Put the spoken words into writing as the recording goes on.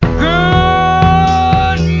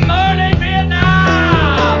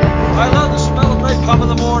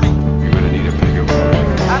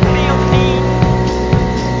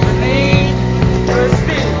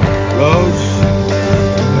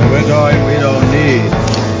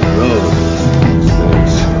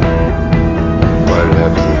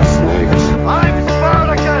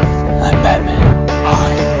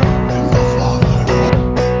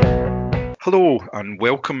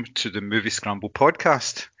welcome to the Movie Scramble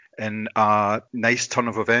podcast. In a nice turn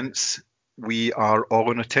of events, we are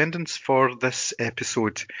all in attendance for this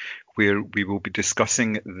episode where we will be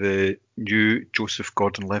discussing the new Joseph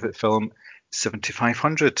Gordon-Levitt film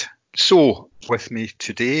 7500. So, with me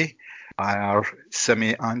today are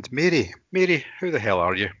Simi and Mary. Mary, how the hell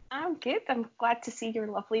are you? I'm good. I'm glad to see your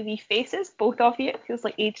lovely wee faces, both of you. It feels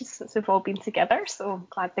like ages since we've all been together, so I'm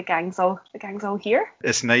glad the gang's all here.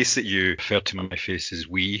 It's nice that you refer to my face as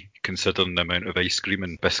we, considering the amount of ice cream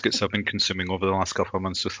and biscuits I've been consuming over the last couple of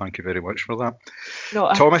months, so thank you very much for that.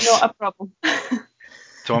 Not a problem.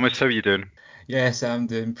 Thomas, how are you doing? Yes, I'm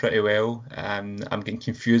doing pretty well. I'm getting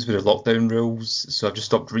confused with the lockdown rules, so I've just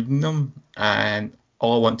stopped reading them. And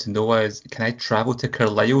all I want to know is, can I travel to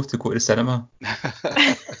Carlisle to go to the cinema?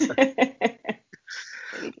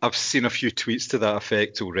 I've seen a few tweets to that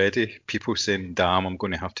effect already. People saying, damn, I'm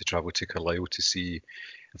going to have to travel to Carlisle to see,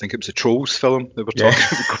 I think it was a Trolls film they were talking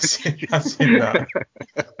about. I've seen that.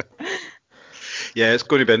 Yeah, it's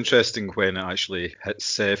going to be interesting when it actually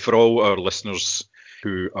hits. For all our listeners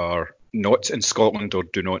who are not in Scotland or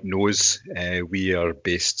do not know us, we are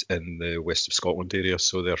based in the west of Scotland area,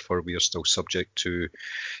 so therefore we are still subject to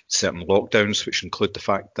certain lockdowns, which include the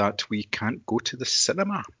fact that we can't go to the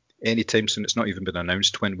cinema anytime soon. It's not even been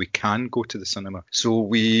announced when we can go to the cinema. So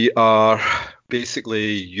we are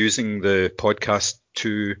basically using the podcast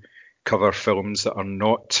to cover films that are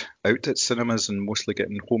not out at cinemas and mostly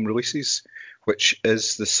getting home releases, which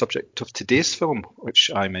is the subject of today's film,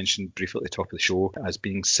 which I mentioned briefly at the top of the show as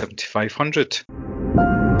being 7500.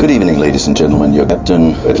 Good evening, ladies and gentlemen. Your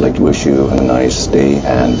captain. I'd like to wish you a nice day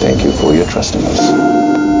and thank you for your trust in us.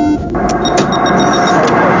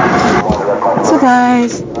 So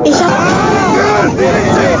guys,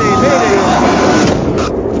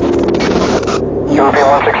 European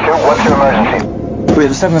 162, what's your emergency? We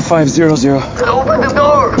have 7500. Open the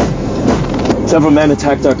door! Several men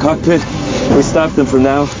attacked our cockpit. We stopped them for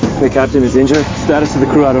now. The captain is injured. Status of the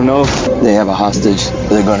crew, I don't know. They have a hostage.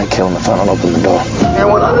 They're gonna kill him if I don't open the door. You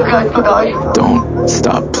want other guys to die? Don't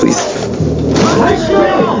stop, please.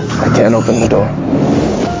 I can't open the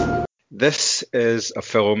door. This is a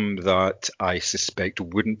film that I suspect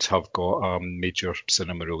wouldn't have got a major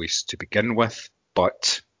cinema release to begin with,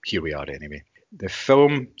 but here we are anyway. The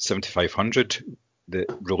film 7500 that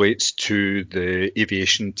relates to the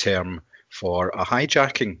aviation term for a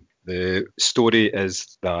hijacking. The story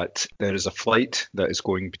is that there is a flight that is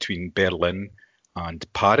going between Berlin and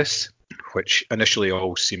Paris, which initially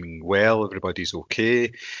all seeming well, everybody's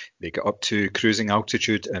okay. They get up to cruising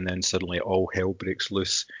altitude and then suddenly all hell breaks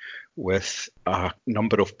loose with a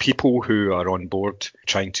number of people who are on board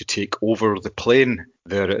trying to take over the plane.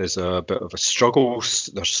 There is a bit of a struggle,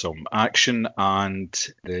 there's some action, and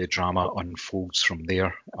the drama unfolds from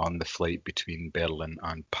there on the flight between Berlin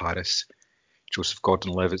and Paris. Joseph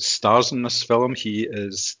Gordon-Levitt stars in this film. He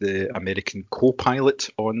is the American co-pilot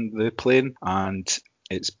on the plane, and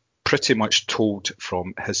it's pretty much told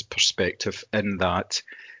from his perspective in that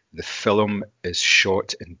the film is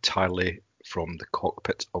shot entirely from the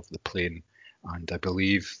cockpit of the plane. And I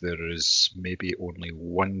believe there is maybe only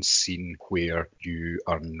one scene where you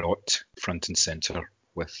are not front and centre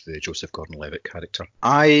with the Joseph Gordon-Levitt character.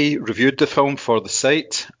 I reviewed the film for the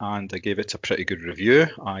site and I gave it a pretty good review.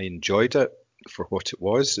 I enjoyed it for what it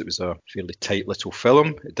was. It was a fairly tight little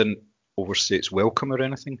film. It didn't overstay its welcome or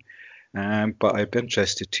anything. But I'd be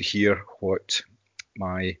interested to hear what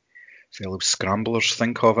my fellow scramblers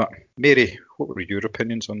think of it. Mary, what were your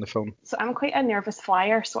opinions on the film? So I'm quite a nervous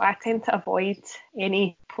flyer, so I tend to avoid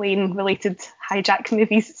any plane-related hijack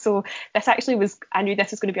movies. So this actually was, I knew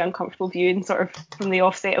this was going to be uncomfortable viewing sort of from the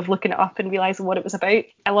offset of looking it up and realising what it was about.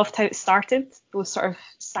 I loved how it started, those sort of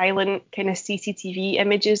silent kind of CCTV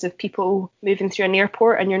images of people moving through an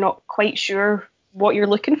airport and you're not quite sure what you're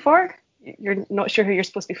looking for. You're not sure who you're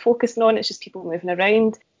supposed to be focusing on. It's just people moving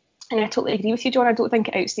around. And I totally agree with you, John. I don't think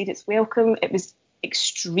it outstayed its welcome. It was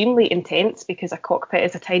extremely intense because a cockpit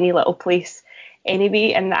is a tiny little place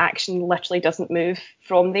anyway, and the action literally doesn't move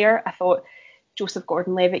from there. I thought Joseph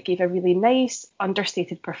Gordon-Levitt gave a really nice,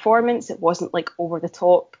 understated performance. It wasn't like over the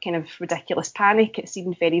top, kind of ridiculous panic. It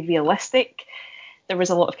seemed very realistic. There was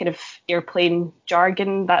a lot of kind of airplane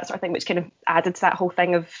jargon, that sort of thing, which kind of added to that whole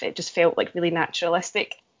thing of it just felt like really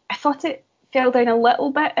naturalistic. I thought it fell down a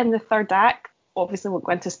little bit in the third act. Obviously won't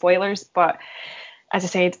go into spoilers, but as I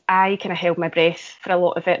said, I kind of held my breath for a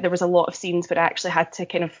lot of it. There was a lot of scenes where I actually had to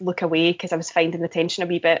kind of look away because I was finding the tension a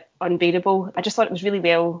wee bit unbearable. I just thought it was really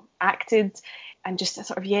well acted and just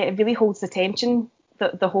sort of, it really holds the tension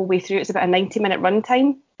the whole way through. It's about a 90-minute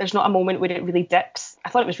runtime. There's not a moment where it really dips. I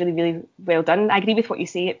thought it was really, really well done. I agree with what you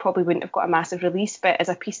say. It probably wouldn't have got a massive release, but as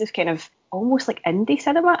a piece of kind of almost like indie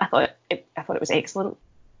cinema, I thought it was excellent.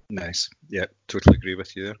 Nice. Yeah, totally agree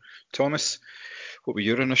with you there. Thomas, what were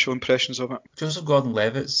your initial impressions of it? Joseph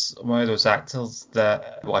Gordon-Levitt's one of those actors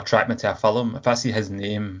that will attract me to a film. If I see his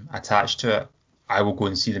name attached to it, I will go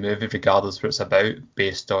and see the movie regardless of what it's about,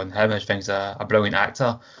 based on him. I think he's a brilliant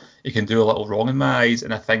actor. He can do a little wrong in my eyes,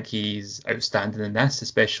 and I think he's outstanding in this,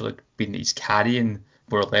 especially being that he's carrying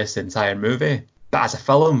more or less the entire movie. But as a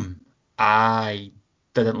film, I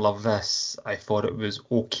didn't love this. I thought it was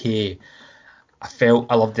okay.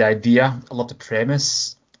 I loved the idea, I loved the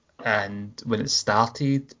premise, and when it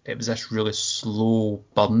started, it was this really slow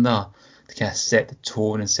burner to kind of set the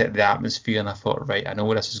tone and set the atmosphere, and I thought, right, I know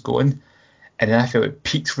where this is going. And then I felt it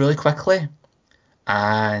peaked really quickly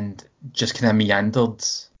and just kind of meandered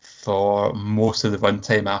for most of the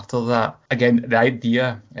runtime after that. Again, the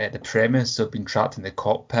idea, the premise of being trapped in the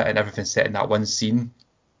cockpit and everything set in that one scene,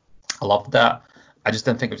 I loved that. I just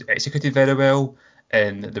didn't think it was executed very well.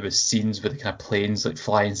 And there was scenes with the kind of planes like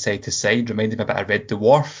flying side to side, reminded me a bit of Red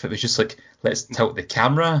Dwarf. It was just like, let's tilt the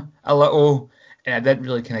camera a little. And I didn't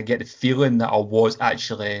really kind of get the feeling that I was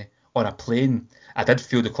actually on a plane. I did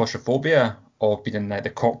feel the claustrophobia of being in the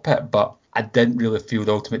cockpit, but I didn't really feel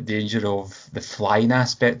the ultimate danger of the flying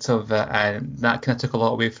aspect of it, and that kind of took a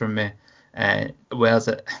lot away from me. Whereas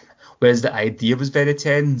the idea was very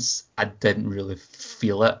tense, I didn't really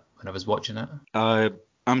feel it when I was watching it.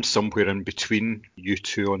 I'm somewhere in between you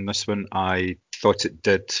two on this one. I thought it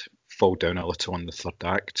did fall down a little on the third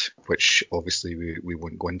act, which obviously we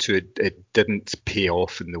won't go into. It didn't pay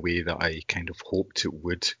off in the way that I kind of hoped it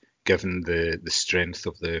would, given the strength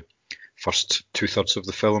of the first 2/3 of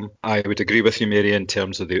the film. I would agree with you, Mary, in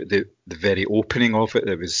terms of the very opening of it.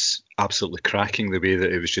 It was absolutely cracking, the way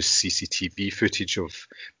that it was just CCTV footage of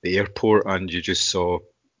the airport and you just saw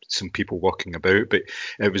some people walking about, but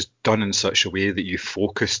it was done in such a way that you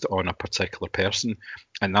focused on a particular person,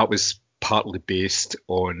 and that was partly based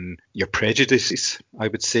on your prejudices, I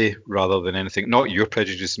would say, rather than anything. Not your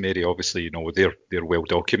prejudices, Mary, obviously, they're well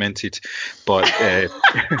documented, but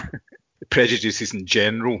prejudices in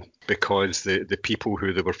general, because the people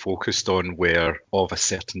who they were focused on were of a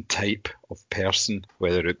certain type of person,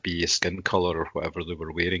 whether it be a skin colour or whatever they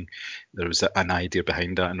were wearing. There was an idea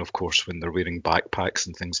behind that, and of course when they're wearing backpacks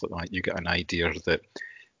and things like that, you get an idea that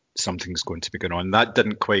something's going to be going on. That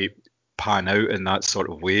didn't quite pan out in that sort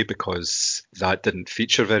of way, because that didn't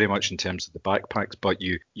feature very much in terms of the backpacks, but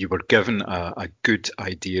you were given a good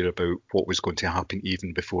idea about what was going to happen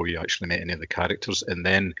even before you actually met any of the characters. And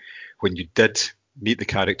then when you did meet the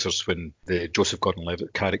characters, when the Joseph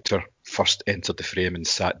Gordon-Levitt character first entered the frame and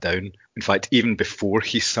sat down, in fact, even before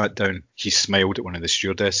he sat down, he smiled at one of the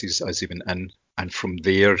stewardesses as he went in, and from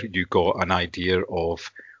there you got an idea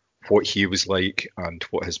of what he was like and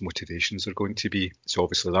what his motivations are going to be. So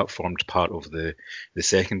obviously that formed part of the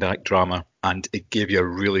second act drama, and it gave you a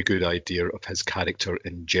really good idea of his character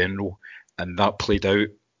in general, and that played out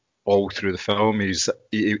all through the film. He's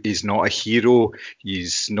not a hero.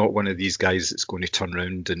 He's not one of these guys that's going to turn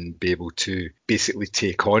around and be able to basically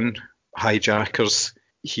take on hijackers.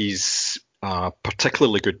 He's a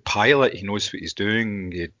particularly good pilot. He knows what he's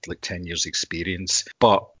doing. He had like 10 years experience,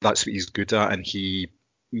 but that's what he's good at, and he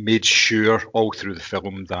made sure all through the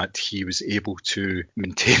film that he was able to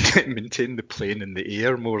maintain the plane in the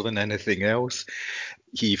air more than anything else.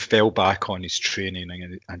 He fell back on his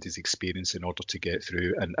training and his experience in order to get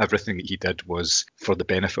through, and everything that he did was for the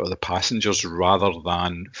benefit of the passengers rather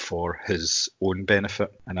than for his own benefit.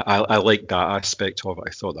 And I liked that aspect of it.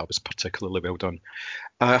 I thought that was particularly well done.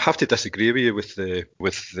 I have to disagree with you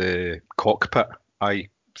with the cockpit. I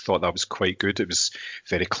thought that was quite good. It was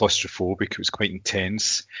very claustrophobic. It was quite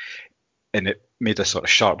intense, and it made a sort of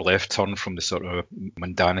sharp left turn from the sort of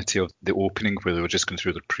mundanity of the opening, where they were just going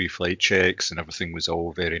through their pre-flight checks and everything was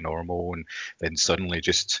all very normal, and then suddenly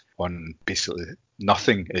just on basically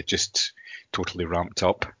nothing, it just totally ramped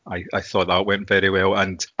up. I thought that went very well,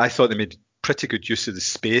 and I thought they made pretty good use of the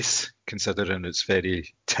space, considering it's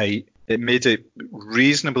very tight. It made it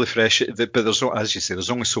reasonably fresh, but there's, as you say, there's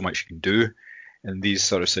only so much you can do in these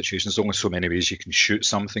sort of situations. There's only so many ways you can shoot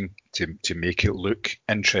something to make it look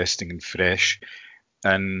interesting and fresh.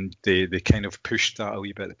 And they kind of pushed that a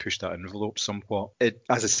wee bit. They pushed that envelope somewhat. It,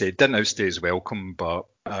 as I say, it didn't outstay its welcome, but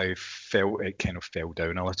I felt it kind of fell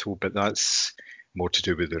down a little. But that's more to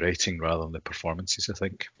do with the writing rather than the performances, I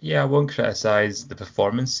think. Yeah, I won't criticise the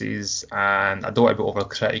performances, and I don't want to be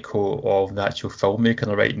overcritical of the actual filmmaking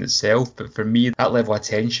or writing itself, but for me, that level of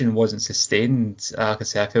tension wasn't sustained. Like I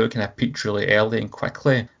say, I feel it kind of peaked really early and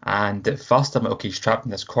quickly, and at first I'm like, okay, he's trapped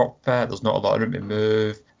in this cockpit, there's not a lot of room to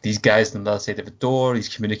move, these guys on the other side of the door,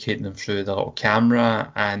 he's communicating them through the little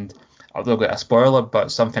camera, and I'll not get a spoiler,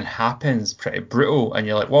 but something happens pretty brutal, and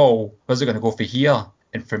you're like, whoa, where's it going to go for here?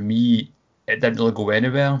 And for me, it didn't really go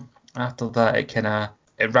anywhere after that.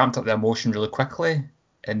 It ramped up the emotion really quickly,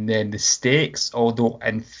 and then the stakes, although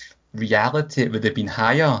in reality it would have been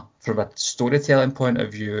higher from a storytelling point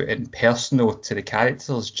of view and personal to the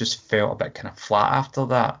characters, just felt a bit kind of flat after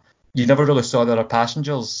that. You never really saw the other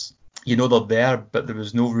passengers. You know they're there, but there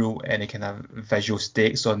was no real any kind of visual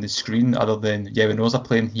stakes on the screen other than, yeah, we know there's a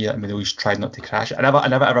plane here and we know he's trying not to crash. I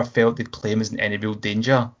never ever felt the plane was in any real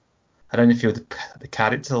danger. I didn't feel the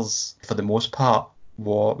characters, for the most part,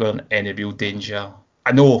 were in any real danger.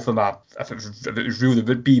 I know if it was real, they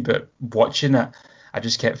would be, but watching it, I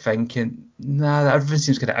just kept thinking, nah, everything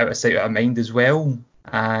seems kind of out of sight, out of mind as well.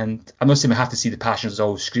 And I'm not saying we have to see the passengers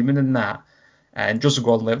all screaming in that. And Joseph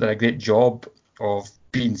Gordon-Levitt did a great job of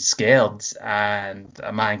being scared, and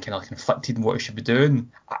a man kind of conflicted in what he should be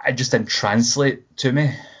doing. It just didn't translate to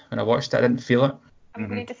me when I watched it. I didn't feel it. I'm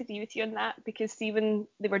going to disagree with you on that, because see, when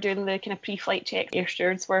they were doing the kind of pre-flight check, air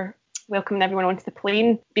stewards were welcoming everyone onto the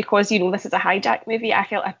plane. Because, this is a hijack movie, I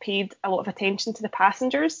felt I paid a lot of attention to the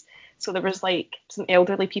passengers. So there was like some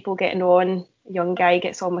elderly people getting on, a young guy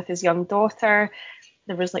gets on with his young daughter.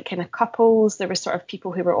 There was like kind of couples. There was sort of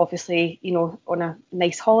people who were obviously, on a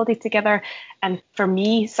nice holiday together. And for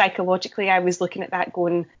me, psychologically, I was looking at that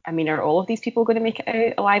going, I mean, are all of these people going to make it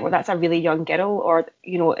out alive? Or that's a really young girl? Or,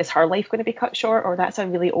 is her life going to be cut short? Or that's a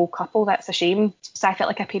really old couple? That's a shame. So I felt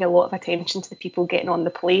like I paid a lot of attention to the people getting on the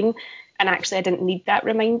plane. And actually, I didn't need that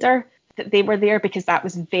reminder that they were there, because that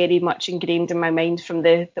was very much ingrained in my mind from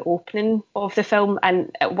the opening of the film.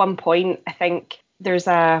 And at one point, I think there's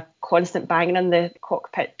a constant banging on the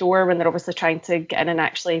cockpit door when they're obviously trying to get in and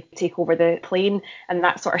actually take over the plane. And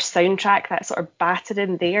that sort of soundtrack, that sort of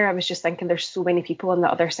battering there, I was just thinking there's so many people on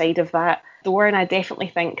the other side of that door. And I definitely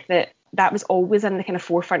think that was always in the kind of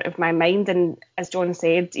forefront of my mind. And as John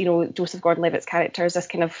said, Joseph Gordon-Levitt's character is this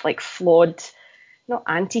kind of like flawed, not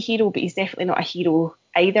anti-hero, but he's definitely not a hero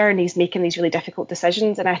either. And he's making these really difficult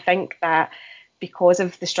decisions. And I think that because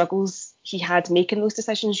of the struggles he had making those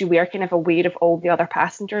decisions, you were kind of aware of all the other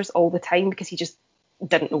passengers all the time, because he just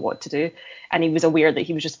didn't know what to do. And he was aware that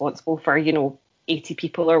he was responsible for, 80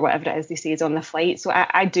 people or whatever it is they say is on the flight. So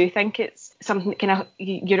I do think it's something that kind of,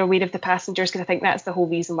 you're aware of the passengers, because I think that's the whole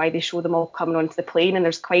reason why they show them all coming onto the plane. And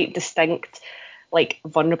there's quite distinct, like,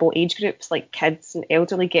 vulnerable age groups, like kids and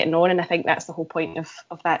elderly getting on. And I think that's the whole point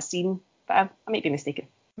of that scene. But I might be mistaken.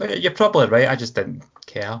 You're probably right. I just didn't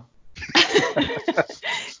care.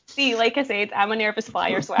 See, like I said, I'm a nervous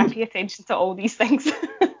flyer, so I pay attention to all these things.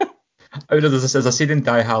 There's a scene in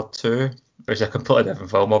Die Hard 2, which is a completely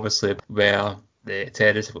different film, obviously, where the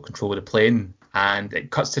terrorists have got control of the plane, and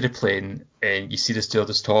it cuts to the plane, and you see the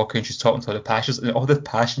stewardess talking, she's talking to all the passengers, and all the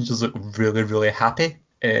passengers look really, really happy.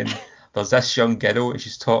 And there's this young girl, and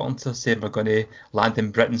she's talking to her, saying we're going to land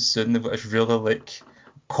in Britain soon. They've got this really, like,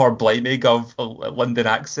 core blimey of a London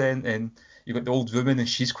accent, and you've got the old woman, and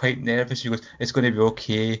she's quite nervous. She goes, it's going to be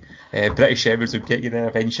okay. British Airways will get you there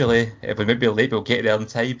eventually. If we might be late, we'll get you there on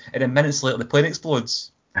time. And then minutes later, the plane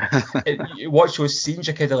explodes. You watch those scenes,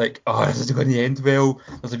 you're kind of like, oh, this is going to end well.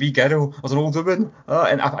 There's a wee girl, there's an old woman.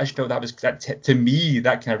 And I just felt to me,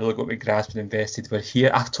 that kind of really got me grasped and invested. But here,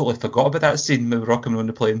 I totally forgot about that scene when we were rocking on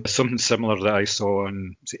the plane. Something similar that I saw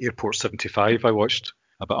on Airport 75 I watched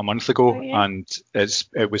about a month ago, and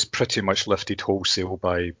it was pretty much lifted wholesale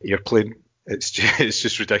by Airplane. It's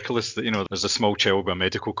just ridiculous that there's a small child with a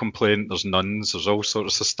medical complaint, there's nuns, there's all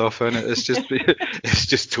sorts of stuff in it. It's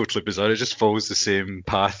just totally bizarre. It just follows the same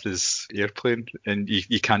path as Airplane, and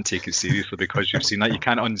you can't take it seriously because you've seen that. You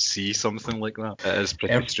can't unsee something like that. It is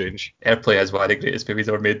pretty strange. Airplane is one of the greatest movies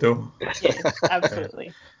ever made, though. Yeah,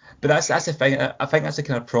 absolutely. But that's the thing. I think that's the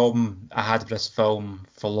kind of problem I had with this film.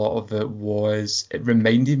 For a lot of it was it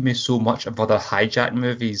reminded me so much of other hijack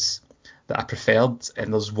movies that I preferred,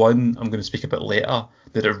 and there's one I'm going to speak about later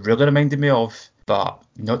that it really reminded me of, but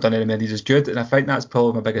not done any of these as good. And I think that's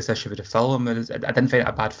probably my biggest issue with the film. I didn't find it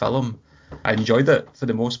a bad film. I enjoyed it for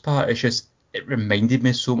the most part. It's just it reminded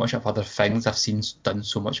me so much of other things I've seen done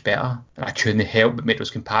so much better, and I couldn't help but make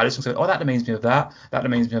those comparisons. Like, oh, that reminds me of that. That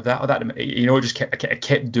reminds me of that. Oh, that just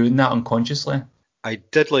kept doing that unconsciously. I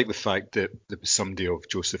did like the fact that there was somebody of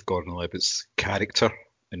Joseph Gordon-Levitt's character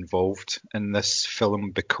involved in this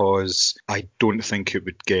film because I don't think it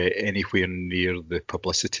would get anywhere near the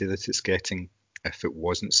publicity that it's getting if it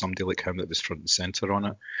wasn't somebody like him that was front and centre on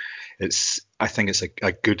it. I think it's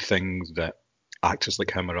a good thing that actors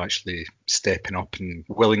like him are actually stepping up and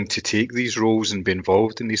willing to take these roles and be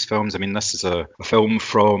involved in these films. I mean, this is a film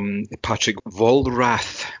from Patrick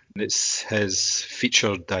Wallrath. It's his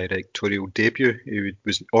feature directorial debut. He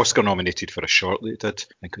was Oscar nominated for a short that he did.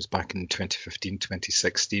 I think it was back in 2015,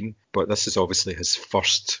 2016. But this is obviously his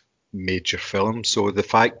first major film. So the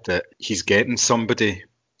fact that he's getting somebody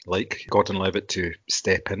like Gordon Levitt to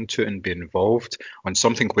step into it and be involved on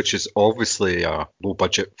something which is obviously a low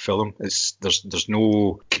budget film. There's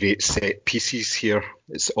no great set pieces here.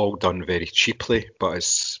 It's all done very cheaply, but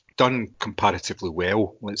it's done comparatively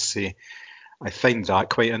well, let's say. I find that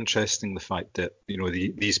quite interesting, the fact that, you know,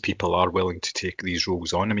 these people are willing to take these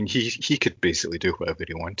roles on. I mean, he could basically do whatever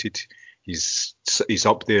he wanted. He's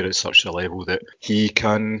up there at such a level that he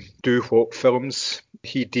can do what films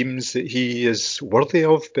he deems that he is worthy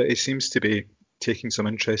of, but he seems to be taking some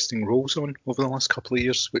interesting roles on over the last couple of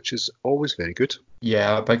years, which is always very good.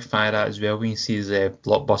 Yeah, I'm a big fan of that as well. When you see the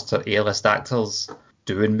blockbuster A-list actors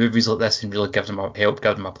doing movies like this and really give them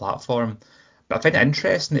a platform. But I find it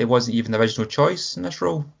interesting that it wasn't even the original choice in this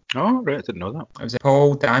role. Oh, right, I didn't know that. It was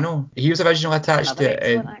Paul Dano. He was originally attached Another to it.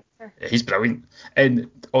 excellent actor. He's brilliant. And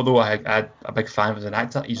although I'm a big fan of him as an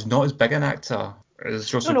actor, he's not as big an actor as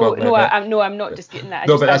Joseph Gordon-Levitt. I'm not disputing that.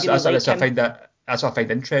 But that's what I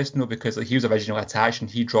find interesting though, because like, he was originally attached and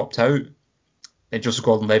he dropped out. And Joseph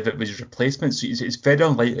Gordon-Levitt was his replacement, so it's very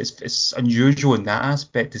unlikely. It's unusual in that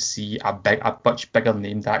aspect to see a much bigger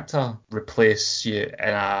named actor replace you in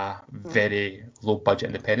a very low budget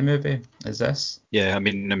independent movie as this. Yeah, I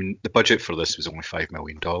mean, the budget for this was only $5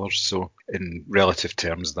 million, so in relative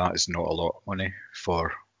terms, that is not a lot of money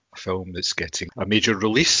for a film that's getting a major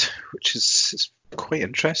release, which is quite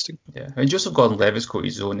interesting. Yeah, I mean, Joseph Gordon-Levitt's got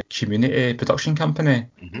his own community production company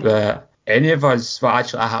that any of us, well,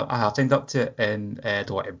 actually, I have signed up to it, and I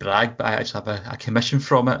don't want to brag, but I actually have a commission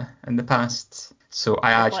from it in the past. So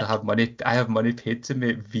I actually have money. I have money paid to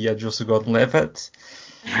me via Joseph Gordon-Levitt.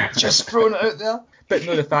 Just throwing it out there. But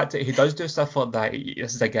no, the fact that he does do stuff like that,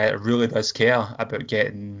 this is a guy that really does care about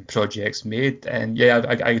getting projects made. And yeah,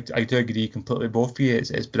 I do agree completely with both of you.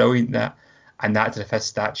 It's brilliant that an actor of his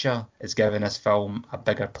stature is giving this film a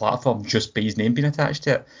bigger platform just by his name being attached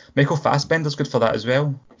to it. Michael Fassbender's good for that as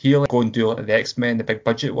well. He'll go and do like the X-Men, the big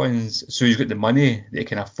budget ones, so he's got the money that he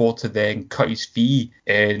can afford to then cut his fee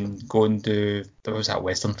and go and do, what was that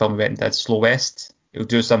Western film we went and did, Slow West? He'll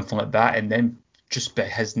do something like that, and then just by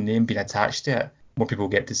his name being attached to it, more people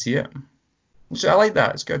get to see it. So I like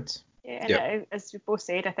that, it's good. Yeah, and as we both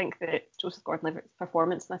said, I think that Joseph Gordon-Levitt's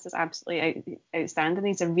performance in this is absolutely outstanding.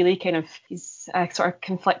 He's a sort of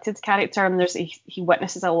conflicted character, and he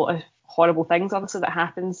witnesses a lot of horrible things, obviously, that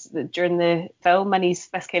happens during the film, and he's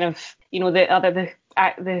this kind of, you know,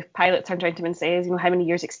 the pilot turns around to him and says, you know, how many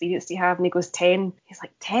years experience do you have? And he goes 10. He's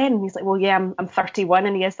like, 10? He's like, well, yeah, I'm 31,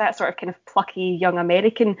 and he is that sort of kind of plucky young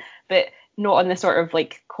American, but not in the sort of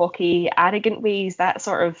like cocky, arrogant ways. That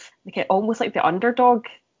sort of like almost like the underdog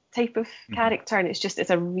type of character, and it's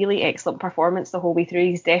a really excellent performance the whole way through.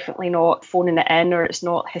 He's definitely not phoning it in, or it's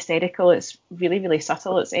not hysterical. It's really, really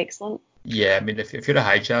subtle. It's excellent. Yeah, I mean, if you're a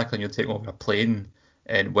hijacker and you're taking over a plane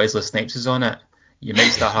and Wesley Snipes is on it, you might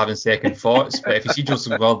start having second thoughts. But if you see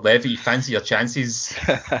Joseph Gordon-Levitt, you fancy your chances.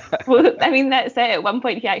 Well, I mean, that's it. At one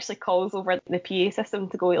point, he actually calls over the PA system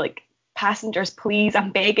to go like, passengers, please,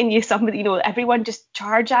 I'm begging you, somebody, you know, everyone just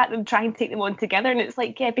charge at them, try and take them on together. And it's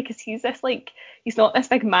like, yeah, because he's not this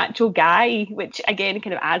big macho guy, which again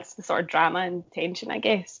kind of adds to the sort of drama and tension, I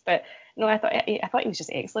guess. But no, I thought he was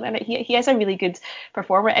just excellent in it. He is a really good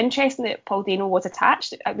performer. Interesting that Paul Dano was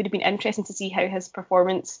attached. It would have been interesting to see how his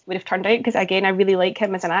performance would have turned out, because again, I really like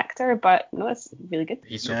him as an actor, but no, it's really good.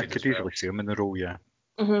 He's so I good could easily see him in the role, yeah.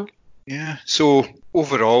 Mm-hmm. Yeah, so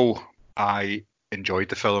overall, I enjoyed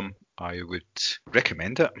the film. I would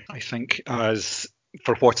recommend it. I think as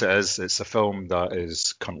for what it is, it's a film that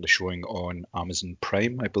is currently showing on Amazon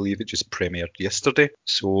Prime. I believe it just premiered yesterday.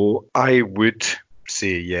 So I would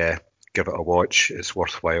say, yeah, give it a watch. It's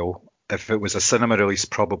worthwhile. If it was a cinema release,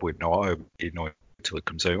 probably not. I would not until it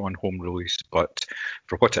comes out on home release. But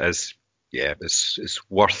for what it is, yeah, it's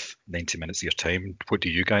worth 90 minutes of your time. What do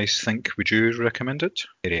you guys think? Would you recommend it?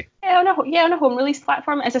 Yeah, on a home release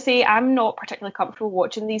platform. As I say, I'm not particularly comfortable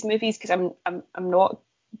watching these movies because I'm not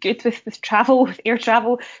good with travel, with air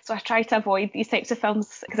travel. So I try to avoid these types of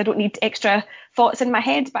films because I don't need extra thoughts in my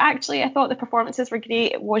head. But actually, I thought the performances were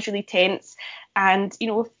great. It was really tense. And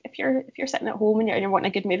if you're sitting at home and you're wanting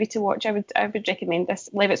a good movie to watch, I would recommend this.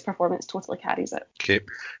 Levitt's performance totally carries it. Okay.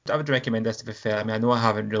 I would recommend this, to be fair. I mean, I know I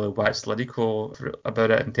haven't really waxed lyrical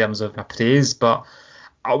about it in terms of my praise, but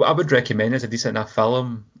I would recommend it. It's a decent enough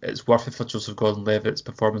film. It's worth it for Joseph Gordon-Levitt's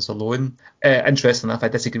performance alone. Interestingly enough, I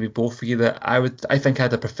disagree with both of you that I think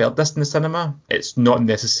I'd have preferred this in the cinema. It's not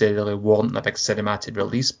necessarily warranting a big cinematic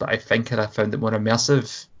release, but I think I'd have found it more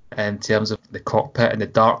immersive in terms of the cockpit and the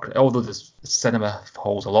dark. Although the cinema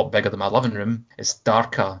hall's a lot bigger than my living room, it's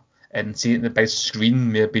darker, and seeing it on the big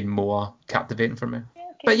screen may have been more captivating for me.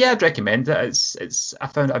 But yeah, I'd recommend it. It's I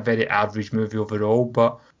found it a very average movie overall,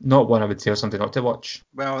 but not one I would tell somebody not to watch.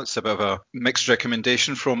 Well, it's a bit of a mixed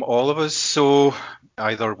recommendation from all of us, so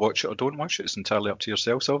either watch it or don't watch it. It's entirely up to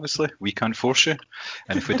yourselves, obviously. We can't force you,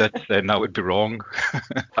 and if we did, then that would be wrong,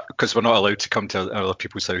 because we're not allowed to come to other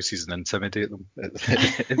people's houses and intimidate them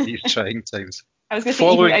in these trying times. I was going to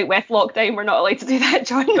say, even out with lockdown, we're not allowed to do that,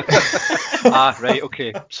 John. Right,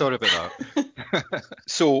 okay. Sorry about that.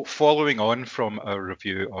 So, following on from our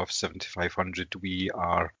review of 7500, we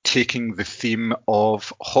are taking the theme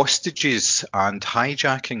of hostages and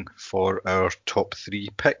hijacking for our top 3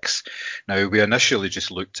 picks. Now, we initially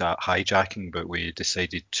just looked at hijacking, but we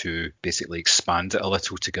decided to basically expand it a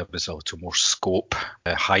little to give us a little more scope.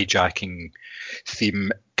 The hijacking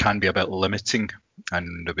theme can be a bit limiting,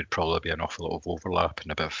 and there would probably be an awful lot of overlap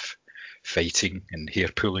and a bit of fighting and hair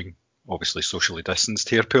pulling. Obviously socially distanced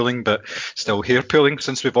hair pulling, but still hair pulling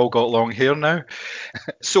since we've all got long hair now.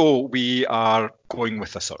 So we are going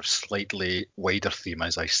with a sort of slightly wider theme,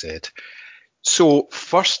 as I said. So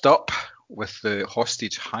first up with the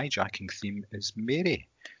hostage hijacking theme is Mary.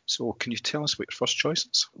 So can you tell us what your first choice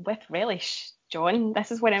is? With relish, John.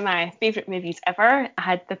 This is one of my favourite movies ever. I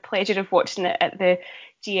had the pleasure of watching it at the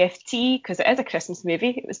GFT because it is a Christmas movie.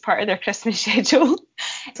 It was part of their Christmas schedule.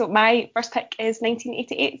 So my first pick is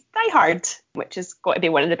 1988's Die Hard, which has got to be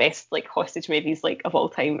one of the best hostage movies of all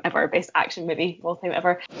time ever, best action movie of all time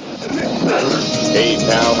ever. Hey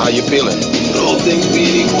pal, how you feeling? All things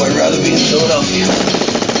being equal, I'd rather be in Philadelphia.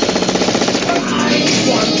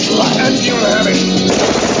 And you have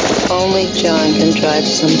it. Only John can drive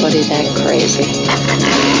somebody that crazy.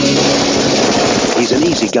 He's an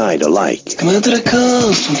easy guy to like. Come out to the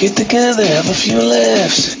coast, we'll get together, have a few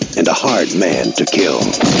laughs. And a hard man to kill.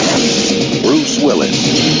 Bruce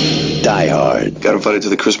Willis, Die Hard. Got invited to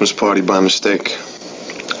the Christmas party by mistake.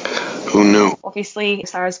 Who knew? Obviously, it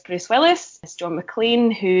stars Bruce Willis. It's John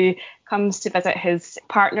McClane, who comes to visit his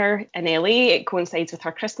partner in LA. It coincides with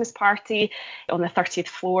her Christmas party on the 30th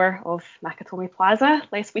floor of Nakatomi Plaza,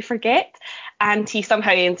 lest we forget. And he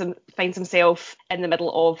somehow finds himself in the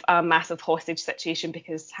middle of a massive hostage situation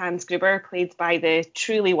because Hans Gruber, played by the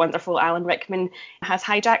truly wonderful Alan Rickman, has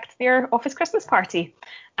hijacked their office Christmas party.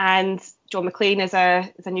 And John McClane is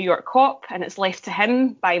a New York cop, and it's left to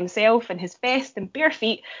him by himself in his vest and bare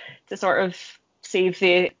feet to sort of save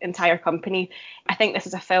the entire company. I think this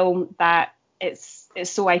is a film that it's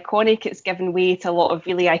so iconic. It's given way to a lot of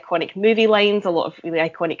really iconic movie lines, a lot of really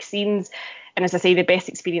iconic scenes. And as I say, the best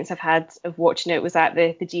experience I've had of watching it was at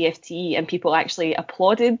the GFT, and people actually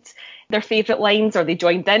applauded their favourite lines, or they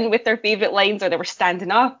joined in with their favourite lines, or they were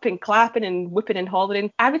standing up and clapping and whooping and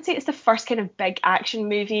hollering. I would say it's the first kind of big action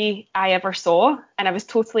movie I ever saw, and I was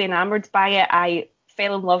totally enamoured by it. I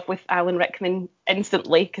fell in love with Alan Rickman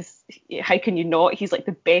instantly, because how can you not? He's like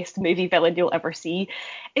the best movie villain you'll ever see.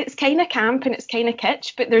 It's kind of camp and it's kind of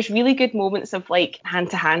kitsch, but there's really good moments of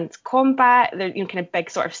hand-to-hand combat. There, kind of big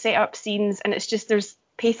sort of setup scenes, and it's just there's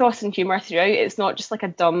pathos and humour throughout. It's not just like a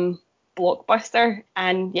dumb blockbuster.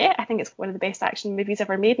 And yeah, I think it's one of the best action movies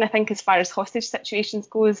ever made. And I think as far as hostage situations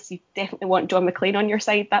goes, you definitely want John McClane on your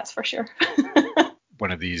side, that's for sure.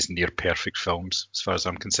 One of these near perfect films, as far as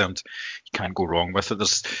I'm concerned. You can't go wrong with it.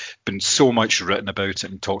 There's been so much written about it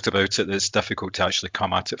and talked about it that it's difficult to actually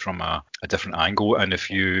come at it from a different angle. And if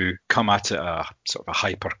you come at it a sort of a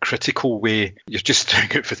hypercritical way, you're just doing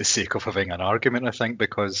it for the sake of having an argument, I think,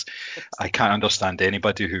 because I can't understand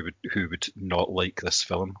anybody who would not like this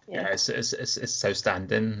film. Yeah, it's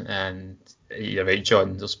outstanding, and you're right,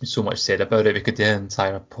 John. There's been so much said about it. We could do an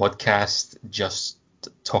entire podcast just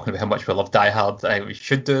talking about how much we love Die Hard. We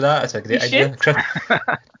should do that. It's a great idea.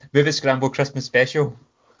 Movie Scramble Christmas special.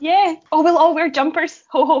 Yeah. Oh, we'll all wear jumpers.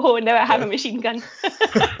 Ho ho ho! Now I have a machine gun.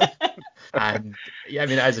 And yeah, I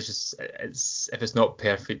mean, it's if it's not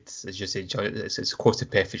perfect, as you say, John, it's close to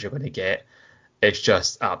perfect you're going to get. It's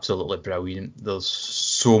just absolutely brilliant. There's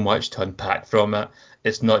so much to unpack from it.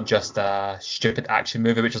 It's not just a stupid action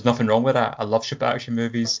movie, which there's nothing wrong with that. I love stupid action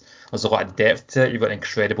movies. There's a lot of depth to it. You've got an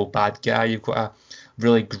incredible bad guy. You've got a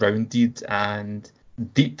really grounded and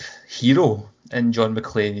deep hero in John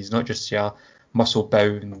McClane. He's not just your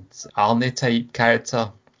muscle-bound Arnie type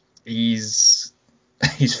character. He's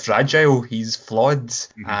fragile, he's flawed,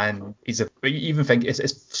 and you even think it's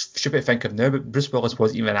stupid to think of now, but Bruce Willis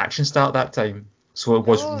wasn't even an action star at that time, so it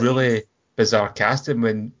was really bizarre casting.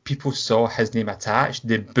 When people saw his name attached,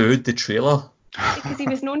 they booed the trailer. Because he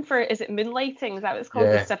was known for, is it Moonlighting? Is that what it's called?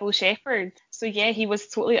 The Sybil Shepherd. So yeah, he was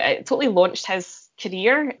totally launched his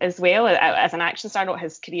career as well as an action star. Not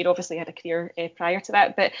his career, obviously he had a career prior to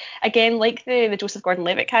that. But again, like the Joseph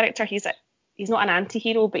Gordon-Levitt character, he's not an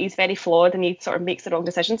anti-hero, but he's very flawed, and he sort of makes the wrong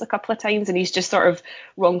decisions a couple of times, and he's just sort of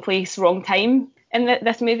wrong place, wrong time. In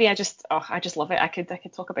this movie, I just love it. I could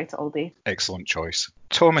talk about it all day. Excellent choice.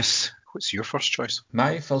 Thomas, what's your first choice?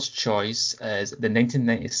 My first choice is the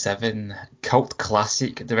 1997 cult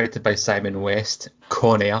classic directed by Simon West,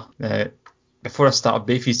 Con Air. Before I start,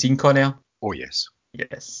 have you seen Con Air? Oh, yes.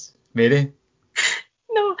 Yes. Mary?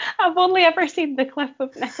 No, I've only ever seen the clip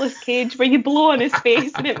of Nicolas Cage where you blow on his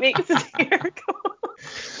face and it makes his hair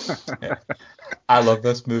go. I love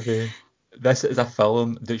this movie. This is a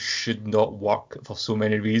film that should not work for so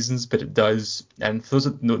many reasons, but it does. And for those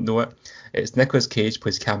that don't know it, it's Nicolas Cage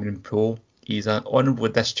plays Cameron Poe. He's an honourably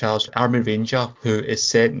discharged Army Ranger who is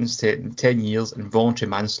sentenced to 10 years in voluntary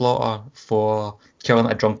manslaughter for killing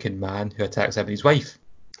a drunken man who attacks him and his wife.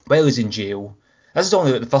 While he's in jail, this is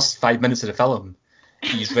only the first 5 minutes of the film,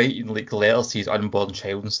 he's writing like letters to his unborn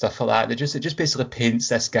child and stuff like that. It just basically paints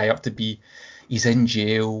this guy up to be, he's in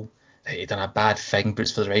jail, he done a bad thing, but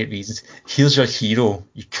it's for the right reasons. Here's your hero.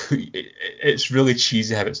 It's really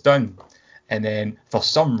cheesy how it's done. And then for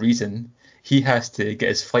some reason, he has to get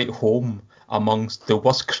his flight home amongst the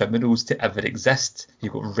worst criminals to ever exist.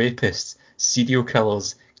 You've got rapists, serial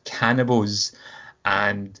killers, cannibals,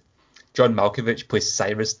 and John Malkovich plays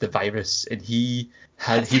Cyrus the Virus, and he's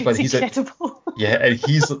incredible. And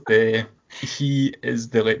he is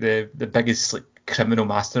the biggest like criminal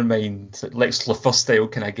mastermind, Lex Luthor style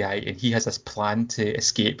kind of guy, and he has this plan to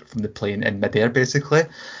escape from the plane in midair basically.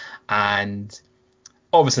 And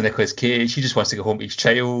obviously Nicolas Cage, he just wants to go home to his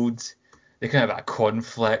child. They kind of have a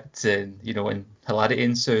conflict, and and hilarity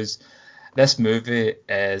ensues. This movie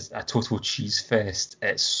is a total cheese fest.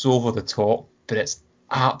 It's so over the top, but it's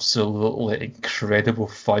absolutely incredible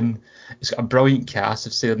fun. It's got a brilliant cast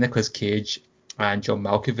of Sarah Nicolas Cage and John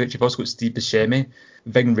Malkovich. You've also got Steve Buscemi.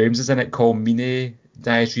 Ving Rhames is in it, Cole Meany,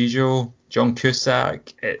 Diaz Rijo, John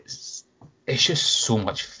Cusack. It's just so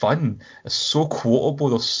much fun. It's so quotable.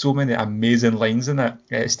 There's so many amazing lines in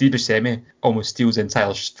it. Steve Buscemi almost steals the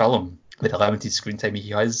entire film with the limited screen time he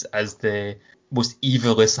has as the most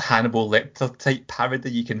evilest Hannibal Lecter type parody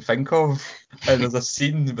you can think of. And there's a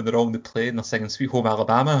scene when they're all on the plane, they're singing Sweet Home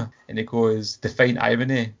Alabama, and he goes, "Define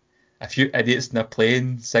irony. A few idiots in a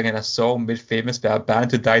plane singing a song made famous by a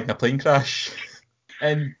band who died in a plane crash."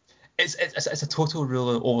 And it's a total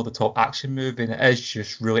really over the top action movie, and it is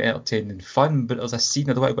just really entertaining and fun. But there's a scene,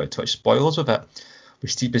 I don't want to go into too much spoilers with it, where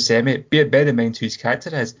Steve Buscemi, bear in mind who his character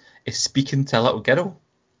is speaking to a little girl.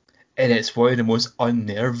 And it's one of the most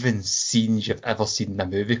unnerving scenes you've ever seen in a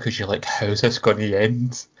movie, because you're like, how's this going to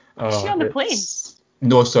end? Is she on the plane?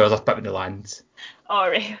 No, sorry, there's a bit in the land. Oh,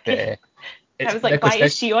 right. Okay. I was like, Nicholas, why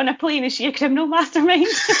is she on a plane? Is she a criminal mastermind?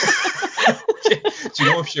 Do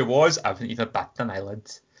you know if she was? I haven't even batted an eyelid.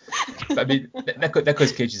 But I mean,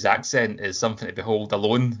 Nicolas Cage's accent is something to behold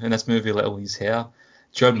alone in this movie, let alone his hair.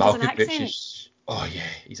 John Malkovich is... Oh yeah,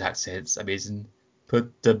 his accent's amazing.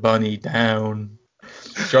 Put the bunny down.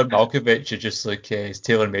 John Malkovich is just like he's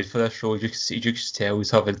tailor-made for this role. You just tell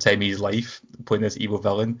he's having the time of his life playing this evil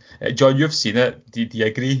villain. John, you've seen it. Do you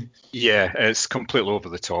agree? Yeah, it's completely over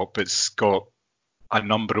the top. It's got a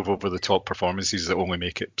number of over-the-top performances that only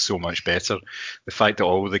make it so much better. The fact that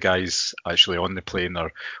all the guys actually on the plane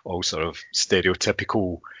are all sort of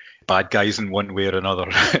stereotypical bad guys in one way or another,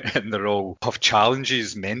 and they're all have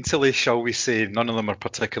challenges mentally, shall we say. None of them are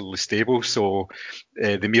particularly stable. So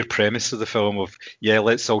the mere premise of the film of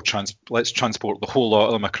let's transport the whole lot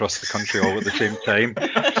of them across the country all at the same time.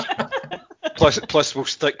 Plus we'll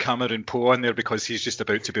stick Cameron Poe in there because he's just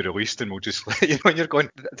about to be released, and we'll just and you're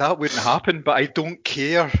going, that wouldn't happen, but I don't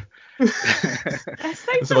care. That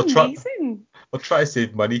sounds amazing. We'll try to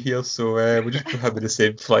save money here, so we'll just put him in the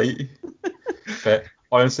same flight. But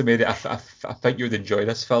honestly, mate, I think you'd enjoy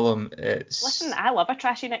this film. Listen, I love a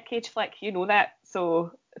trashy Nick Cage flick. You know that.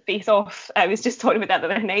 So Face Off. I was just talking about that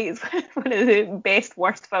the other night. It's one of the best,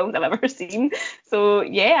 worst films I've ever seen. So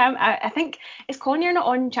yeah, I think is Con Air not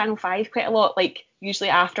on Channel 5 quite a lot, like usually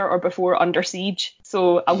after or before Under Siege.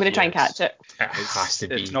 So I'm going to try and catch it. It has to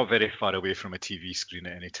be. It's not very far away from a TV screen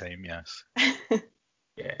at any time, yes.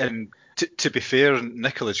 Yeah. And to be fair,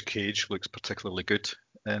 Nicolas Cage looks particularly good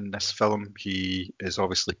in this film. He is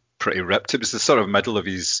obviously pretty ripped. It was the sort of middle of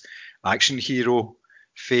his action hero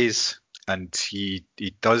phase, and he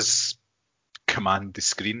does command the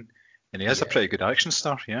screen, and he is a pretty good action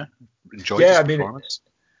star. Yeah, enjoyed his performance.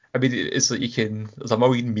 I mean, it's like there's a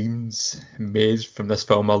million memes made from this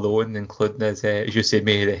film alone, including his, as you say,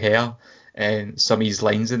 May the Hair, and some of his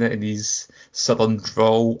lines in it in his southern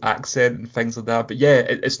drawl accent and things like that. But yeah,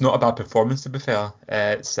 it's not a bad performance, to be fair.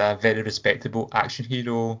 It's a very respectable action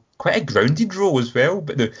hero, quite a grounded role as well.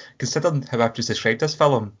 But no, considering how I've just described this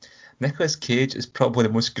film, Nicolas Cage is probably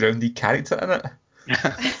the most grounded character in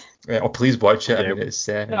it. Oh, please watch it. Yeah. I mean, it's.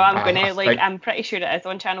 No, I'm pretty sure it is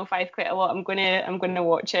on Channel 5 quite a lot. I'm gonna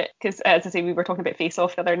watch it because, as I say, we were talking about Face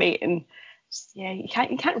Off the other night, and yeah, you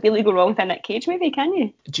can't really go wrong with a Nick Cage movie, can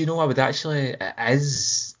you? Do you know, it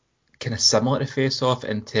is kind of similar to Face Off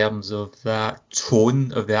in terms of that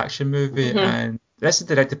tone of the action movie, and this is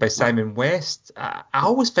directed by Simon West. I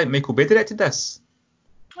always think Michael Bay directed this.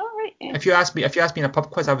 Right, yeah. If you ask me in a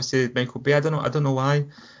pub quiz, I would say Michael Bay. I don't know why.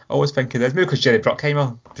 I always think it is. Maybe because Jerry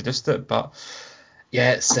Bruckheimer produced it, but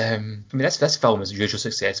yeah, it's. I mean, this film is usually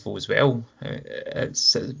successful as well.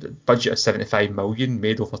 It's a budget of 75 million,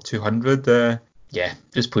 made over 200. Yeah,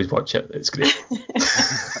 just please watch it. It's great.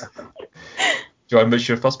 John, what's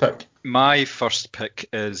your first pick? My first pick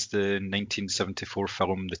is the 1974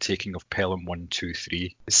 film The Taking of Pelham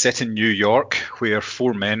 123. It's set in New York, where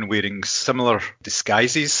four men wearing similar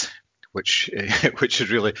disguises, which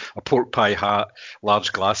is really a pork pie hat,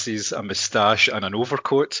 large glasses, a moustache, and an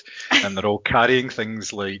overcoat, and they're all carrying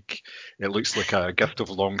things like, it looks like a gift of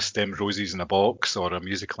long-stemmed roses in a box or a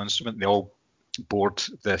musical instrument. They all board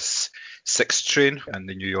this 6 train in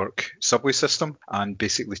the New York subway system and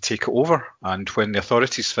basically take it over. And when the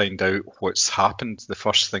authorities find out what's happened, the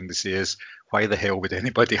first thing they say is, why the hell would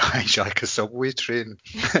anybody hijack a subway train?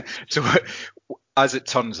 So as it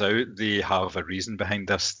turns out, they have a reason behind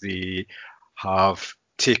this. They have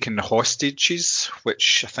taken hostages,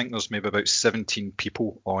 which I think there's maybe about 17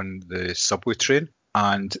 people on the subway train.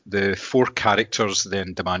 And the four characters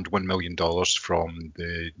then demand $1 million from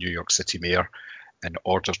the New York City mayor in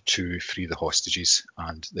order to free the hostages,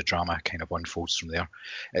 and the drama kind of unfolds from there.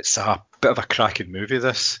 It's a bit of a cracking movie,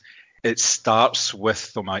 this. It starts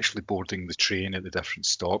with them actually boarding the train at the different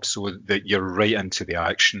stops, so that you're right into the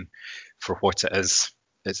action for what it is.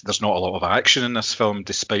 There's not a lot of action in this film,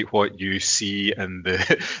 despite what you see in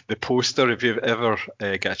the poster. If you've ever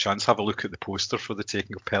get a chance, have a look at the poster for The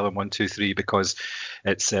Taking of Pelham 123, because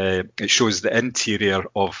it shows the interior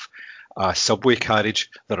of a subway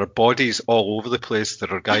carriage. There are bodies all over the place.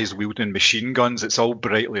 There are guys wielding machine guns. It's all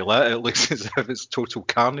brightly lit. It looks as if it's total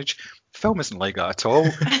carnage. The film isn't like that at all.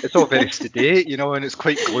 It's all very sedate, and it's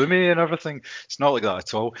quite gloomy and everything. It's not like that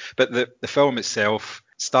at all. But the film itself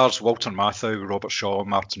stars Walter Matthau, Robert Shaw,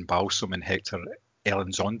 Martin Balsam, and Hector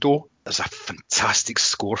Elizondo. There's a fantastic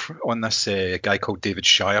score on this. A guy called David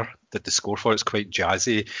Shire did the score for it. It's quite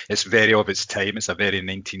jazzy. It's very of its time. It's a very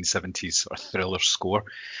 1970s sort of thriller score.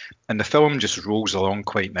 And the film just rolls along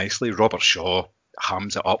quite nicely. Robert Shaw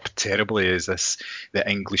hams it up terribly as the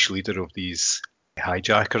English leader of these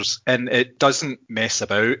hijackers, and it doesn't mess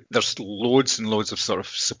about. There's loads and loads of sort of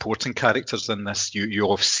supporting characters in this.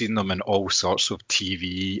 You'll have seen them in all sorts of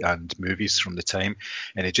TV and movies from the time,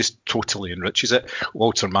 and it just totally enriches it.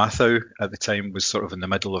 Walter Matthau at the time was sort of in the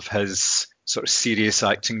middle of his sort of serious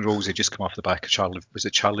acting roles. He'd just come off the back of Charlie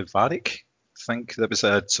Varick? I think that was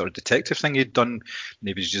a sort of detective thing he'd done,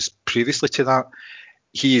 maybe just previously to that.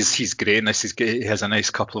 He's great in this. He has a nice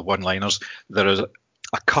couple of one-liners. There is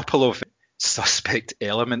a couple of suspect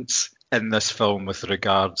elements in this film with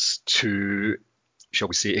regards to, shall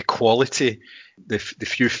we say, equality. The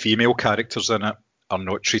few female characters in it are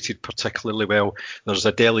not treated particularly well. There's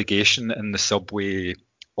a delegation in the subway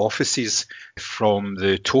offices from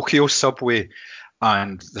the Tokyo subway,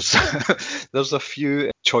 and there's a few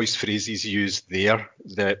choice phrases used there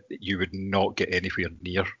that you would not get anywhere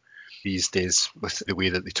near these days with the way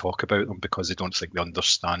that they talk about them, because they don't think they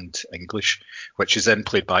understand English, which is then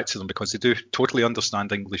played back to them because they do totally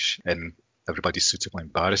understand English, and everybody's suitably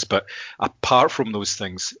embarrassed. But apart from those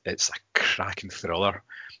things, it's a cracking thriller,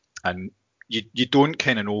 and you don't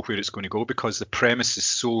kind of know where it's going to go, because the premise is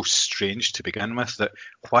so strange to begin with that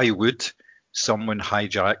why would someone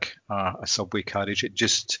hijack a subway carriage.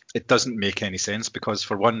 It doesn't make any sense because,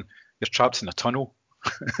 for one, you're trapped in a tunnel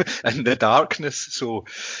in the darkness, so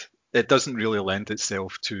it doesn't really lend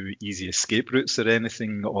itself to easy escape routes or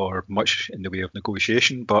anything, or much in the way of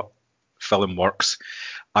negotiation, but film works.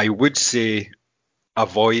 I would say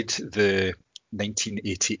avoid the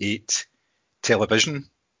 1988 television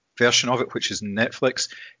version of it, which is Netflix.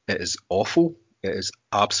 It is awful. It is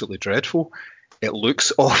absolutely dreadful. It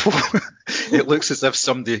looks awful. It looks as if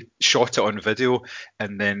somebody shot it on video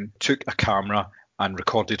and then took a camera and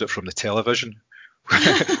recorded it from the television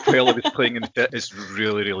while it was playing in the. It's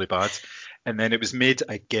really, really bad. And then it was made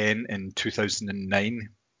again in 2009.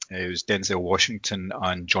 It was Denzel Washington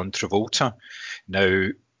and John Travolta. Now,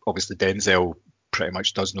 obviously, Denzel pretty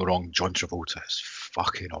much does no wrong. John Travolta is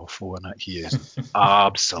fucking awful in it. He is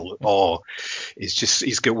absolute. Oh,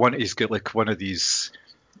 he's got like one of these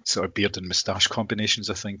sort of beard and moustache combinations,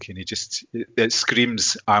 I think, and it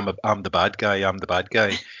screams, I'm the bad guy,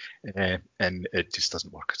 and it just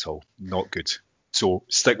doesn't work at all. Not good. So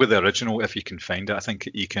stick with the original if you can find it. I think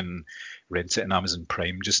you can rent it on Amazon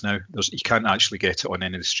Prime just now. You can't actually get it on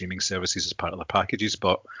any of the streaming services as part of the packages,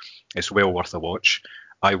 but it's well worth a watch.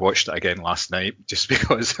 I watched it again last night just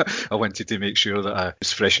because I wanted to make sure that I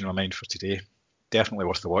was fresh in my mind for today. Definitely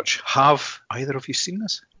worth the watch. Have either of you seen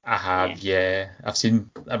this? I have, yeah. I've seen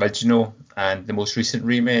the original and the most recent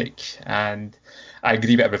remake, and I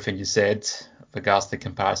agree with everything you said with regards to the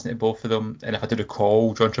comparison to both of them. And if I do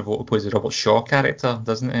recall, John Travolta plays the Robert Shaw character,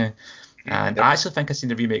 doesn't he? And I actually think I seen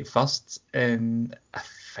the remake first, and I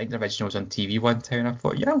think the original was on TV one time, and I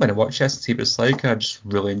thought, yeah, I'm going to watch this and see what it's like. I just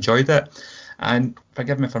really enjoyed it. And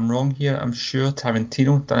forgive me if I'm wrong here, I'm sure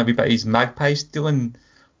Tarantino done a wee bit of his magpie stealing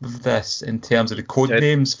with this in terms of the code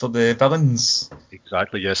names for the villains.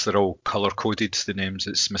 Exactly, yes, they're all colour-coded, the names.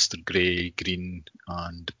 It's Mr. Grey, Green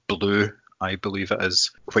and Blue, I believe it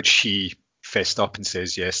is, which he fessed up and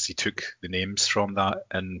says, yes, he took the names from that,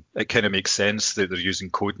 and it kind of makes sense that they're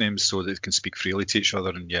using code names so that they can speak freely to each other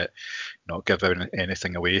and yet not give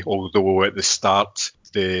anything away. Although at the start,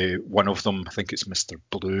 one of them, I think it's Mr.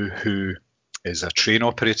 Blue, who is a train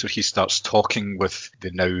operator, he starts talking with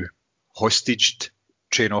the now hostaged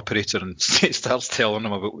train operator and starts telling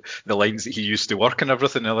him about the lines that he used to work and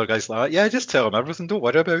everything. The other guy's like, yeah, just tell him everything, don't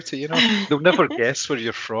worry about it, they'll never guess where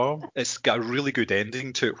you're from. It's got a really good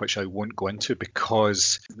ending to it, which I won't go into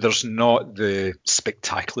because there's not the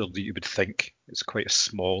spectacular that you would think. It's quite a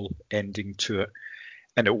small ending to it,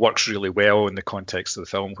 and it works really well in the context of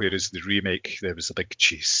the film, whereas the remake, there was a big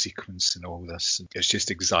chase sequence and all this. It's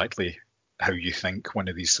just exactly how you think one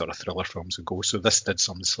of these sort of thriller films would go. So this did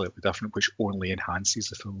something slightly different, which only enhances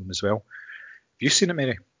the film as well. Have you seen it,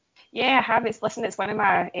 Mary? Yeah, I have. It's one of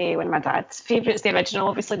my dad's favourites, the original,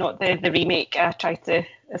 obviously not the remake. I try to,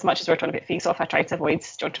 as much as we're talking about Face Off, I try to avoid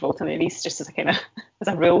John Travolta movies just as a kind of as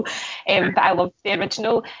a rule. But I love the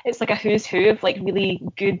original. It's like a who's who of like really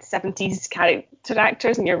good 70s character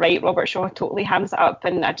actors, and you're right, Robert Shaw totally hams it up,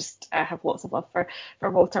 and I have lots of love for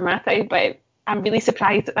Walter Matthau, but I'm really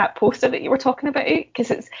surprised at that poster that you were talking about,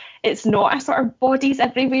 because it's not a sort of bodies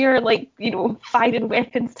everywhere, like, firing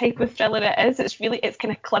weapons type of thriller it is. It's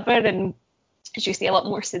kind of clever and, as you say, a lot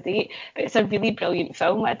more sedate, but it's a really brilliant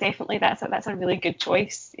film. That's a really good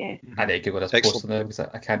choice. Yeah. I need to Google this poster now because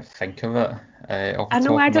I can't think of it. I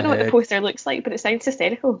know, I don't know what the poster looks like, but it sounds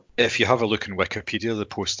hysterical. If you have a look in Wikipedia, the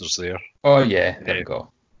poster's there. Oh yeah, there we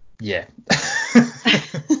go. Yeah.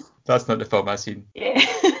 That's not the film I've seen. Yeah.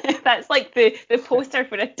 That's like the poster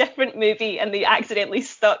for a different movie, and they accidentally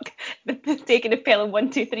stuck taking a Pelham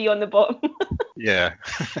 1, 2, 3 on the bottom. Yeah.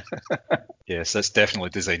 Yes, that's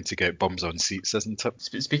definitely designed to get bums on seats, isn't it?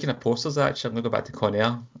 Speaking of posters, actually, I'm going to go back to Con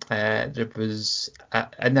Air. There was,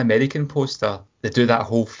 in the American poster, they do that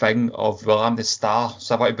whole thing of, well, I'm the star,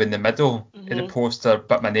 so I want to be in the middle of the poster,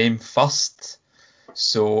 but my name first.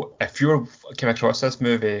 So if you came across this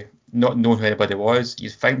movie not knowing who anybody was,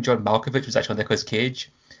 you'd think John Malkovich was actually Nicolas Cage.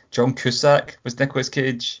 John Cusack was Nicolas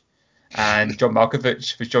Cage, and John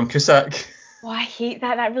Malkovich was John Cusack. Oh, I hate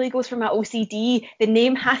that. That really goes for my OCD. The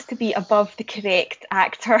name has to be above the correct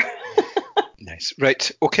actor. Nice.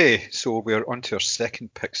 Right, okay, so we're on to our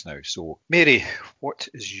second picks now. So, Mary, what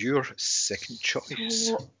is your second choice?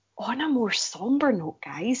 So, on a more sombre note,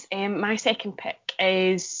 guys, my second pick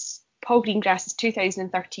is Paul Greengrass's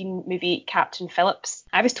 2013 movie Captain Phillips.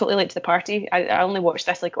 I was totally late to the party. I only watched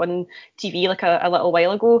this like on TV like a little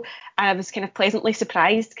while ago, and I was kind of pleasantly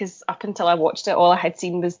surprised because up until I watched it, all I had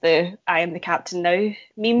seen was the I am the captain now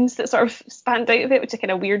memes that sort of spanned out of it, which is a kind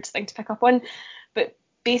of weird thing to pick up on. But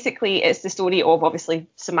basically it's the story of obviously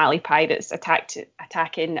Somali pirates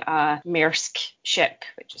attacking a Maersk ship,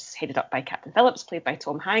 which is headed up by Captain Phillips, played by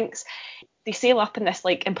Tom Hanks. They sail up in this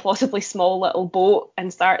like implausibly small little boat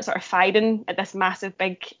and start sort of firing at this massive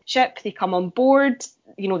big ship. They come on board,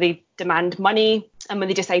 they demand money, and when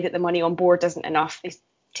they decide that the money on board isn't enough, they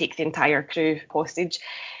take the entire crew hostage.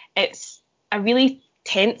 It's a really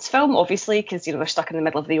tense film, obviously, because they're stuck in the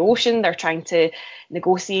middle of the ocean. They're trying to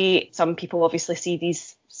negotiate. Some people obviously see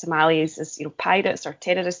these Somalis as pirates or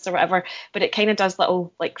terrorists or whatever, but it kind of does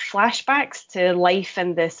little like flashbacks to life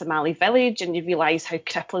in the Somali village, and you realise how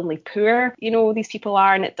cripplingly poor these people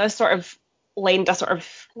are, and it does sort of lend a sort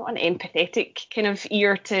of not an empathetic kind of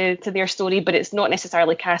ear to their story, but it's not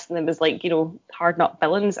necessarily casting them as like hard nut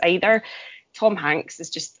villains either. Tom Hanks is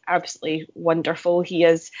just absolutely wonderful. He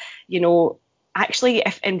is actually,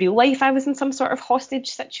 if in real life I was in some sort of hostage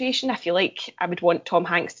situation, I feel like I would want Tom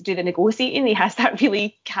Hanks to do the negotiating. He has that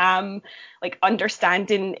really calm, like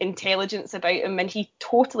understanding intelligence about him, and he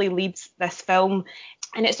totally leads this film.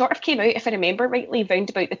 And it sort of came out, if I remember rightly, round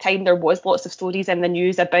about the time there was lots of stories in the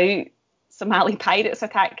news about Somali pirates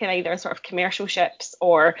attacking either sort of commercial ships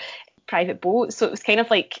or private boats. So it was kind of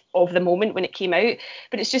like of the moment when it came out.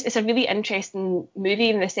 But it's a really interesting movie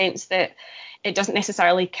in the sense that it doesn't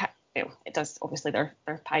necessarily it does, obviously they're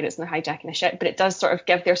pirates and they're hijacking a ship, but it does sort of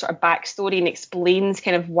give their sort of backstory and explains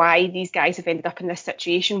kind of why these guys have ended up in this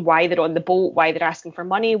situation, why they're on the boat, why they're asking for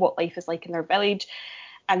money, what life is like in their village.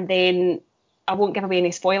 And then I won't give away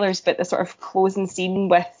any spoilers, but the sort of closing scene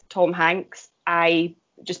with Tom Hanks, I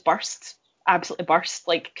just absolutely burst,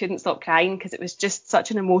 like couldn't stop crying, because it was just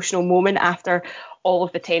such an emotional moment after all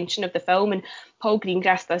of the tension of the film. And Paul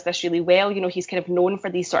Greengrass does this really well. He's kind of known for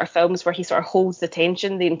these sort of films where he sort of holds the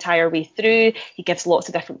tension the entire way through. He gives lots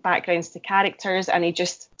of different backgrounds to characters, and it's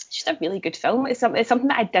just a really good film. It's something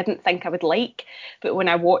that I didn't think I would like, but when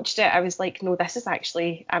I watched it, I was like, no, this is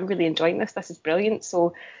actually, I'm really enjoying this. This is brilliant.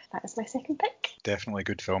 So that is my second pick. Definitely a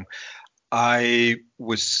good film. I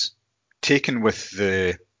was taken with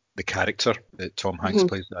the character that Tom Hanks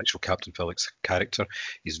plays, the actual Captain Phillips character.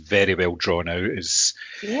 He's very well drawn out.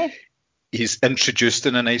 He's introduced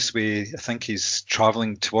in a nice way. I think he's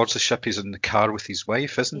travelling towards the ship. He's in the car with his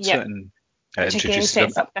wife, isn't it? And which again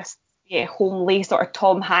sets up this homely sort of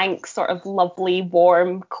Tom Hanks, sort of lovely,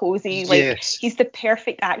 warm, cozy. Like he's the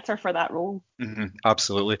perfect actor for that role.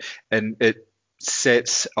 Absolutely. And it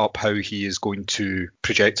sets up how he is going to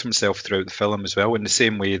project himself throughout the film as well, in the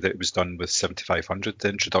same way that it was done with 7500. The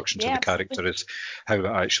introduction to the character is how it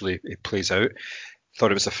actually plays out. Thought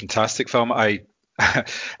it was a fantastic film.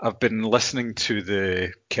 I've been listening to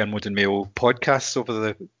the Kermode and Mayo podcasts over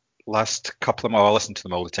the last couple of months. I listen to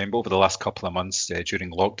them all the time, but over the last couple of months during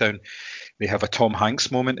lockdown, they have a Tom Hanks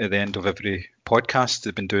moment at the end of every podcast.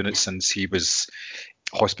 They've been doing it since he was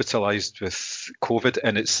hospitalized with COVID,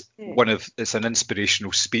 and it's an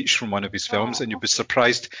inspirational speech from one of his films, and you'll be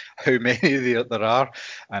surprised how many there are.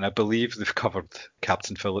 And I believe they've covered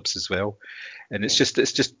Captain Phillips as well, and it's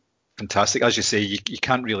just fantastic. As you say, you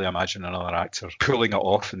can't really imagine another actor pulling it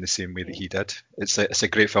off in the same way that he did. It's a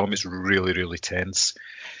great film. It's really, really tense.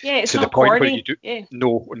 It's to not the point corny. Where you do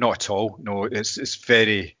no, not at all. No, it's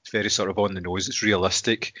very, very sort of on the nose. It's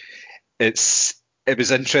realistic. It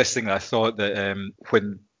was interesting. I thought that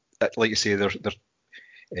when, like you say,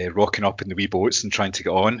 they're rocking up in the wee boats and trying to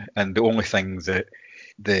get on, and the only thing that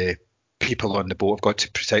the people on the boat have got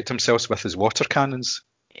to protect themselves with is water cannons.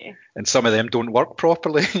 And some of them don't work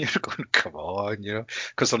properly. You're going, come on,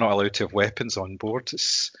 because they're not allowed to have weapons on board.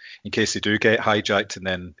 It's in case they do get hijacked, and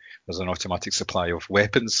then there's an automatic supply of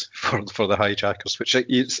weapons for the hijackers, which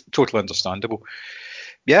is totally understandable.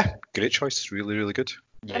 Yeah, great choice. Really, really good.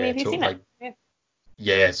 Yeah, have you seen it?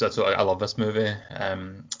 Yeah, so I love this movie. I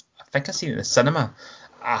think I've seen it in the cinema.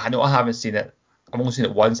 I know I haven't seen it. I've only seen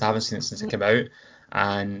it once. I haven't seen it since it came out.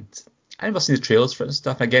 And I never seen the trailers for it and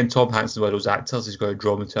stuff. And again, Tom Hanks is one of those actors who's going to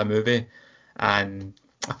draw me to a movie. And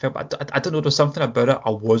I felt, I don't know, there's something about it I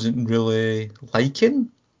wasn't really liking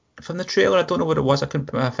from the trailer. I don't know what it was. I couldn't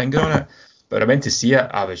put my finger on it. But when I went to see it,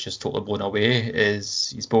 I was just totally blown away.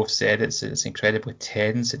 He's both said it's incredibly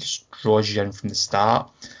tense. It just draws you in from the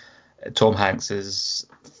start. Tom Hanks is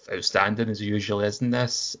outstanding, as he usually is in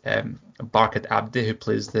this. Barkhad Abdi, who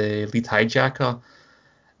plays the lead hijacker,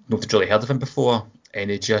 nobody's really heard of him before, and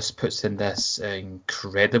he just puts in this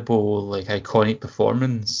incredible, like, iconic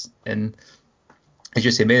performance. And as you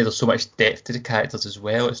say, maybe there's so much depth to the characters as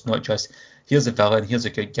well. It's not just, here's a villain, here's a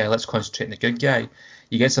good guy, let's concentrate on the good guy.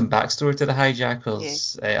 You get some backstory to the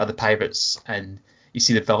hijackers, or the pirates, and you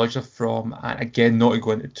see the village they're from. And again, not to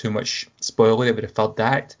go into too much spoiler about the third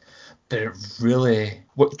act, but it really,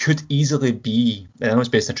 what could easily be, and I know it's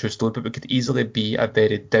based on a true story, but it could easily be a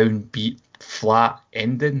very downbeat, flat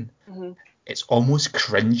ending. Mm-hmm. It's almost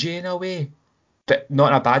cringy in a way, but not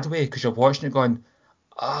in a bad way, because you're watching it going,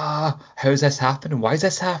 how's this happening? Why is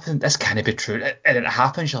this happening? This can't be true. And it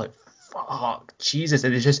happens, you're like, fuck, Jesus.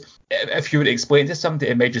 And it's just, if you were to explain it to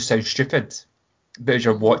somebody, it might just sound stupid. But as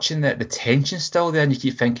you're watching it, the tension's still there, and you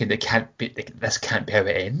keep thinking, this can't be how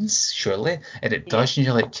it ends, surely. And it does, and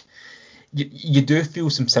you're like, you do feel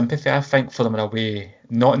some sympathy, I think, for them in a way.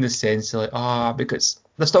 Not in the sense of like, because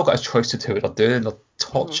they've still got a choice to do what they're doing. They're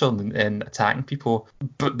torturing and attacking people.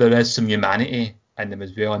 But there is some humanity in them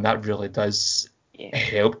as well, and that really does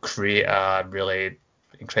help create a really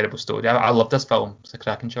incredible story. I love this film. It's a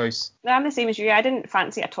cracking choice. I'm the same as you. I didn't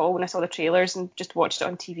fancy it at all when I saw the trailers and just watched it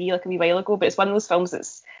on TV like a wee while ago. But it's one of those films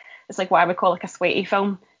it's like what I would call like a sweaty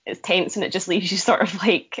film. It's tense and it just leaves you sort of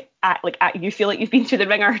you feel like you've been through the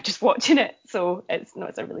ringer just watching it. So it's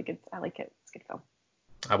a really good. I like it. It's a good film.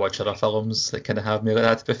 I watch other films that kind of have me like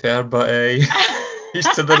that, to be fair, but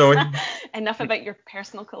used to their own. Enough about your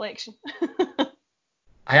personal collection.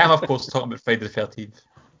 I am, of course, talking about Friday the 13th.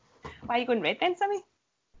 Why are you going red then, Sammy?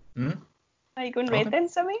 Why are you going red then,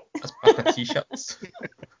 Sammy? That's my t-shirts.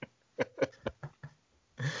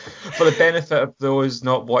 For the benefit of those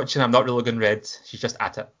not watching, I'm not really going red. She's just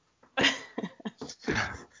at it.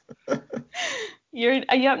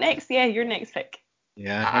 Are you up next? Yeah, your next pick.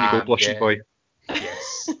 Yeah, on you go, blushing boy.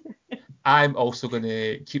 Yes. I'm also going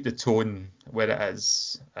to keep the tone where it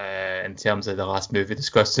is in terms of the last movie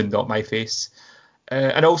discussed in Not My Face.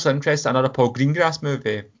 And also interested in another Paul Greengrass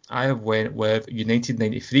movie. I have went with United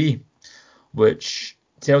 93, which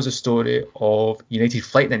tells the story of United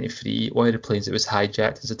Flight 93, one of the planes that was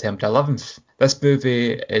hijacked on September 11th. This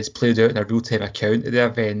movie is played out in a real-time account of the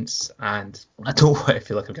events, and I don't want to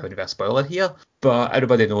feel like I'm giving a spoiler here, but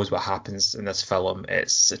everybody knows what happens in this film.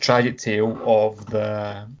 It's a tragic tale of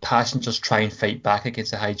the passengers try and fight back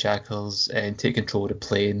against the hijackers and take control of the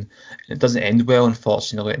plane. It doesn't end well,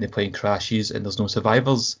 unfortunately, and the plane crashes and there's no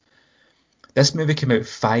survivors. This movie came out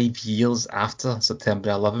 5 years after September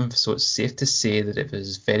 11th, so it's safe to say that it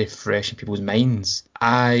was very fresh in people's minds.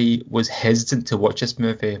 I was hesitant to watch this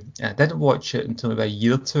movie, and I didn't watch it until maybe a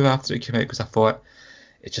year or two after it came out because I thought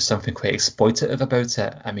it's just something quite exploitative about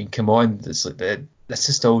it. I mean, come on, this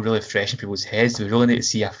is still really fresh in people's heads. We really need to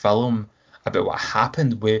see a film about what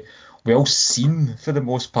happened. We all seen, for the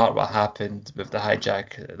most part, what happened with the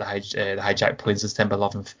hijacked planes on September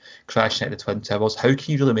 11th crashing at the Twin Towers. How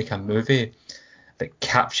can you really make a movie that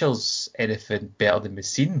captures anything better than we've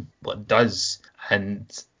seen? Well, it does. And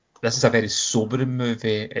this is a very sobering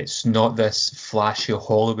movie. It's not this flashy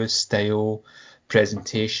Hollywood-style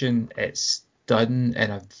presentation. It's done in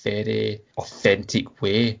a very authentic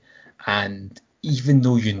way. And even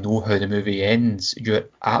though you know how the movie ends, you're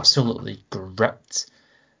absolutely gripped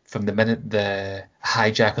from the minute the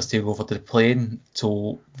hijackers take over the plane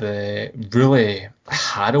to the really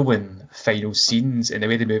harrowing final scenes, and the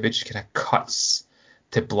way the movie just kind of cuts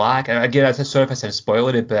to black. And again, I'm sorry if I sound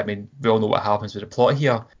spoilery, but I mean, we all know what happens with the plot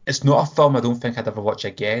here. It's not a film I don't think I'd ever watch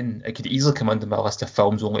again. It could easily come under my list of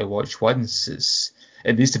films only to watch once.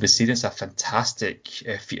 It needs to be seen. It's a fantastic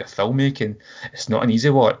feat of filmmaking. It's not an easy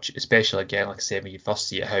watch, especially, again, like I said, when you first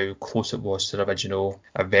see it, how close it was to the original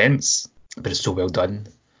events. But it's so well done.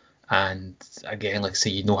 And again, like I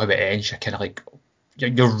say, you know how it ends. You're kind of like,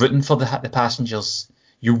 you're rooting for the passengers.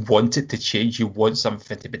 You want it to change. You want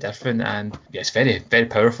something to be different. And yeah, it's very, very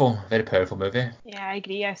powerful movie. Yeah, I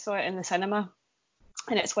agree. I saw it in the cinema.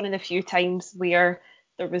 And it's one of the few times where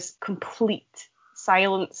there was complete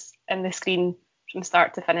silence in the screen from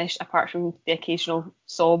start to finish, apart from the occasional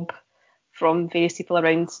sob from various people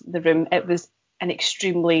around the room. It was an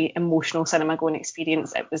extremely emotional cinema going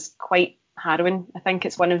experience. It was quite harrowing. I think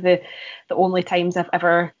it's one of the only times I've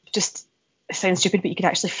ever, just, it sounds stupid, but you could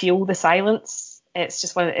actually feel the silence. It's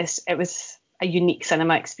just it was a unique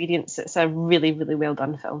cinema experience. It's a really, really well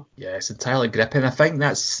done film. Yeah, it's entirely gripping. I think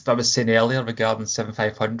that's what I was saying earlier regarding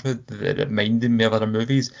 7500, that it reminded me of other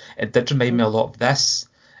movies. It did remind me a lot of this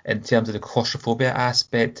in terms of the claustrophobia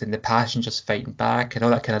aspect and the passengers fighting back and all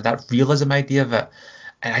that kind of that realism idea of it.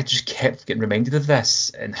 And I just kept getting reminded of this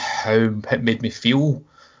and how it made me feel,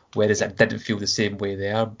 whereas I didn't feel the same way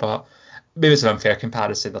there. But maybe it's an unfair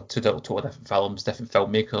comparison. They're two totally different films, different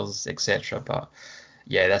filmmakers, etc. But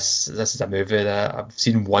yeah, this is a movie that I've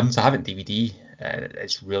seen once. I haven't DVD, and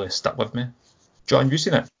it's really stuck with me. John, you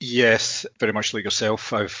seen it? Yes, very much like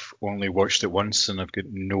yourself. I've only watched it once, and I've got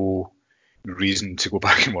no reason to go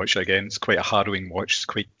back and watch it again. It's quite a harrowing watch. It's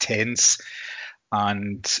quite tense,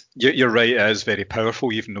 and you're right. It is very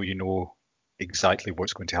powerful, even though you know exactly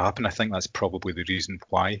what's going to happen. I think that's probably the reason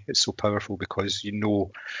why it's so powerful, because you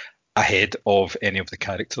know ahead of any of the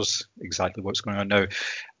characters exactly what's going on. Now,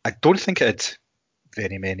 I don't think it had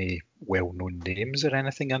very many well-known names or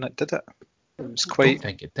anything in it, did it? It was I quite... don't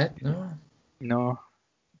think it did, no. No.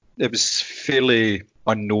 It was fairly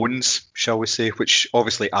unknowns, shall we say, which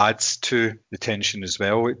obviously adds to the tension as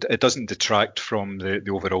well. It doesn't detract from the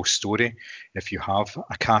overall story if you have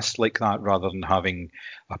a cast like that, rather than having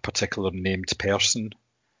a particular named person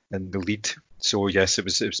in the lead. So yes, it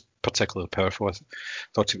was particularly powerful. I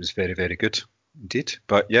thought it was very, very good indeed.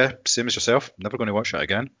 But yeah, same as yourself, never going to watch it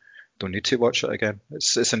again. Don't need to watch it again.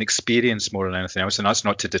 It's an experience more than anything else, and that's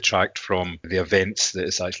not to detract from the events that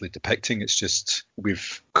it's actually depicting. It's just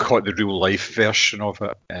we've caught the real life version of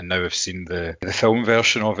it, and now we've seen the film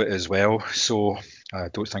version of it as well. So I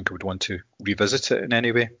don't think I would want to revisit it in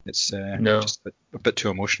any way. It's No. just a bit too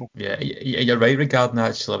emotional. Yeah, you're right regarding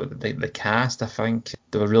actually the cast. I think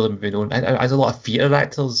they were really moving on. There's a lot of theatre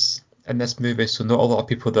actors in this movie, so not a lot of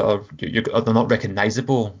people that are they're not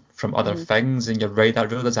recognisable from other things. And you're right,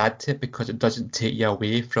 that really does add to it, because it doesn't take you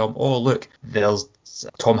away from, oh look, there's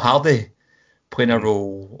Tom Hardy playing a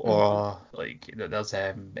role, or like there's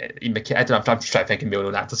Ian McKellen. I don't know, I'm just trying to think of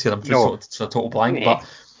male-known actors here. I'm just a total blank, but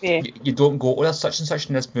you don't go, oh, there's such and such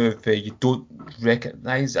in this movie. You don't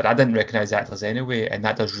recognise, and I didn't recognise the actors anyway, and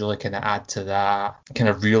that does really kind of add to that kind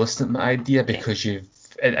of realistic idea, because you've,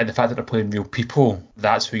 and the fact that they're playing real people,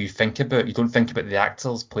 that's who you think about. You don't think about the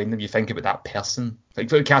actors playing them, you think about that person. Like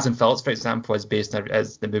Captain Phillips, for example, is based on,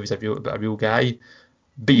 as the movie's about a real guy.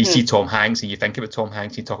 But you see Tom Hanks and you think about Tom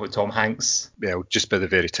Hanks, you talk about Tom Hanks. Well, just by the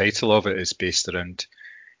very title of it, is based around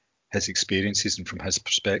his experiences and from his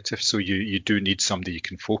perspective. So you do need somebody you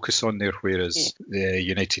can focus on there, whereas the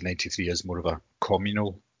United 93 is more of a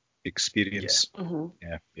communal experience.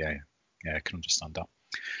 Yeah, I can understand that.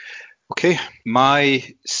 Okay, my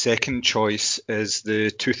second choice is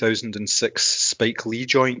the 2006 Spike Lee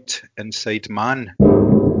joint, Inside Man.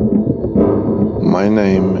 My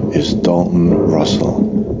name is Dalton Russell.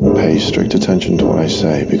 Pay strict attention to what I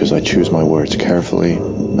say, because I choose my words carefully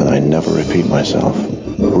and I never repeat myself.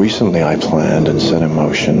 Recently I planned and set in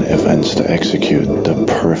motion events to execute the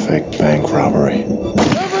perfect bank robbery.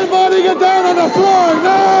 Everybody get down on the floor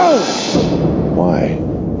now! Why?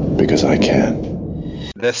 Because I can.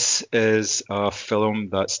 This is a film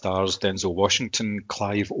that stars Denzel Washington,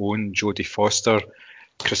 Clive Owen, Jodie Foster,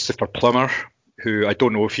 Christopher Plummer, who I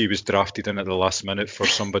don't know if he was drafted in at the last minute for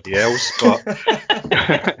somebody else, but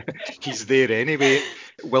he's there anyway.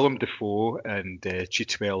 Willem Dafoe and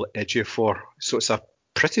Chiwetel Ejiofor. So it's a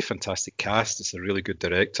pretty fantastic cast. It's a really good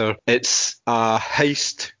director. It's a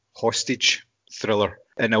heist hostage thriller.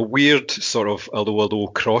 In a weird sort of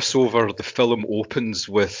although crossover, the film opens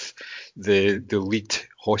with the lead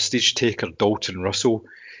hostage taker, Dalton Russell,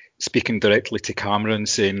 speaking directly to camera and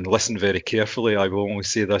saying, "Listen very carefully, I will only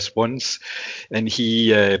say this once." And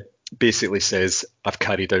he basically says, "I've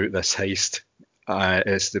carried out this heist.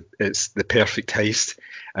 It's the perfect heist."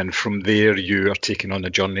 And from there, you are taken on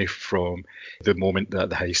a journey from the moment that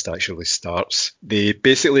the heist actually starts.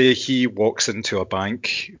 He walks into a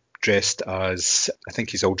bank dressed as, I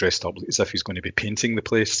think he's all dressed up as if he's going to be painting the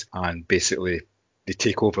place, and basically they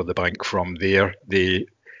take over the bank from there. They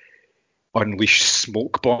unleash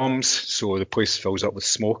smoke bombs, so the place fills up with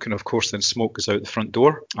smoke, and of course then smoke goes out the front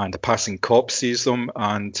door, and a passing cop sees them,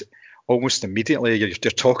 and almost immediately, you're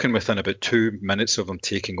talking within about 2 minutes of them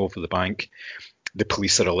taking over the bank, the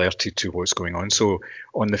police are alerted to what's going on. So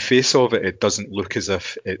on the face of it, it doesn't look as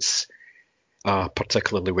if it's a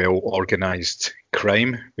particularly well organised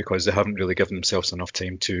crime, because they haven't really given themselves enough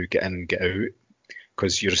time to get in and get out,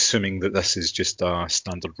 because you're assuming that this is just a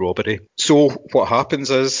standard robbery. So what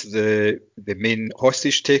happens is the main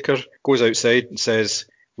hostage taker goes outside and says,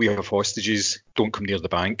 "We have hostages, don't come near the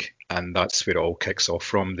bank." And that's where it all kicks off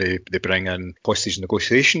from. They bring in hostage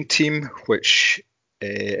negotiation team, which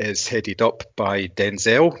is headed up by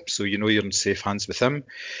Denzel, so you know you're in safe hands with him.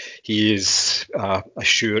 He is a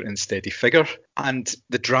sure and steady figure, and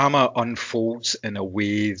the drama unfolds in a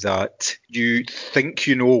way that you think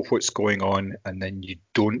you know what's going on, and then you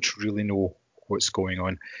don't really know what's going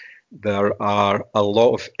on. There are a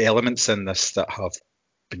lot of elements in this that have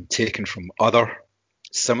been taken from other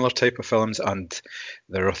similar type of films, and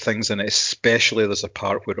there are things in it, especially there's a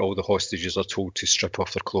part where all the hostages are told to strip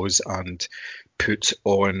off their clothes and put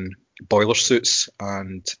on boiler suits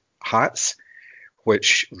and hats,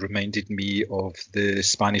 which reminded me of the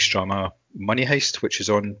Spanish drama Money Heist, which is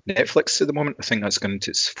on Netflix at the moment. I think that's going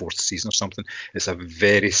into its 4th season or something. It's a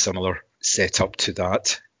very similar setup to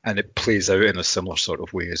that. And it plays out in a similar sort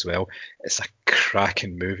of way as well. It's a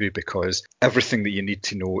cracking movie because everything that you need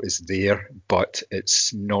to know is there, but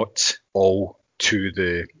it's not all to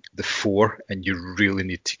the fore, and you really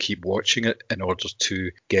need to keep watching it in order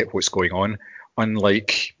to get what's going on.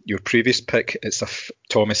 Unlike your previous pick,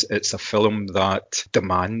 Thomas, it's a film that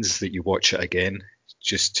demands that you watch it again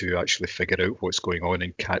just to actually figure out what's going on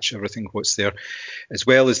and catch everything what's there. As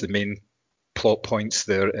well as the main plot points,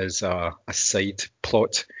 there is a side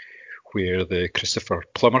plot where the Christopher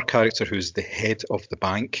Plummer character, who's the head of the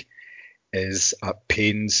bank, is at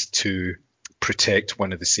pains to protect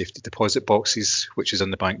one of the safety deposit boxes which is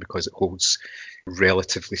in the bank because it holds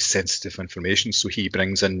relatively sensitive information. So he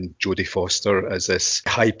brings in Jodie Foster as this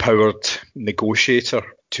high-powered negotiator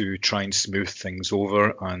to try and smooth things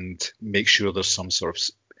over and make sure there's some sort of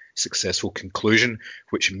successful conclusion,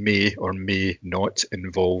 which may or may not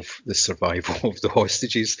involve the survival of the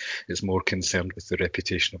hostages. It's more concerned with the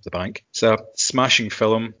reputation of the bank. It's a smashing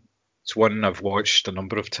film. It's one I've watched a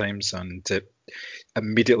number of times, and it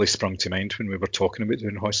immediately sprung to mind when we were talking about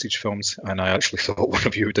doing hostage films, and I actually thought one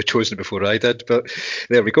of you would have chosen it before I did, but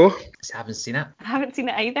there we go. I haven't seen it. I haven't seen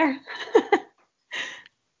it either.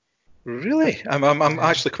 Really? I'm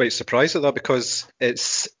actually quite surprised at that because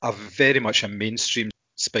it's a very much a mainstream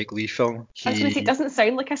Spike Lee film. I was going to say, it doesn't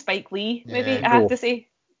sound like a Spike Lee movie, I have to say,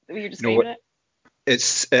 the way you're describing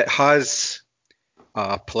it. It has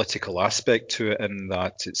a political aspect to it in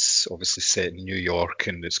that it's obviously set in New York,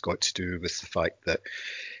 and it's got to do with the fact that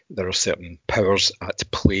there are certain powers at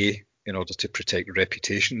play in order to protect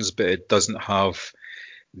reputations, but it doesn't have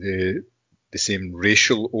the same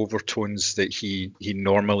racial overtones that he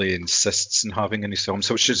normally insists in having in his films,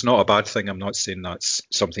 which is not a bad thing. I'm not saying that's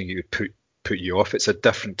something you would put you off. It's a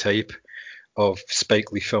different type of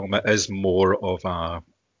Spike Lee film. It is more of a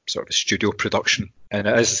sort of a studio production, and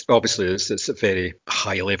it is obviously it's a very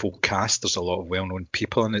high level cast. There's a lot of well-known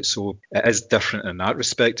people in it, so it is different in that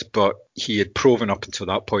respect, but he had proven up until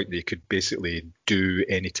that point that he could basically do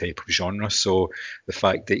any type of genre. So the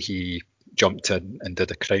fact that he jumped in and did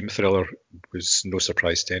a crime thriller was no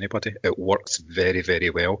surprise to anybody. It works very, very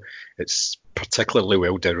well. It's particularly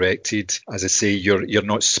well directed. As I say, you're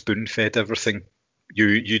not spoon-fed everything.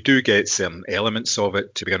 You do get certain elements of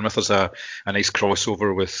it to begin with. There's a nice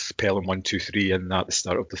crossover with Pelham 123, and at the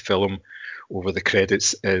start of the film, over the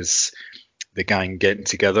credits, is the gang getting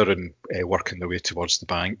together and working their way towards the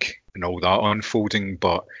bank and all that unfolding.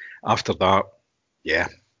 But after that, yeah,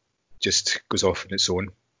 just goes off on its own.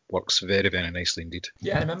 Works very, very nicely indeed.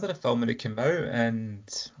 Yeah, I remember the film when it came out,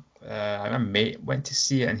 and my mate went to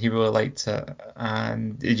see it and he really liked it.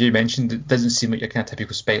 And as you mentioned, it doesn't seem like your kind of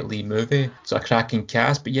typical Spike Lee movie. It's a cracking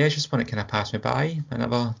cast, but yeah, it's just one that kind of passed me by. I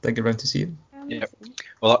never did get around to see it. Yeah.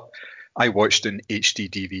 Well, I watched an HD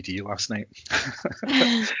DVD last night,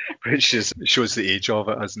 which shows the age of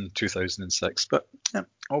it as in 2006. But yeah,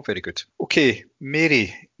 all very good. Okay,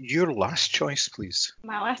 Mary, your last choice, please.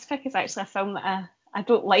 My last pick is actually a film that I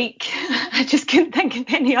don't like. I just couldn't think of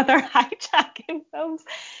any other hijacking films.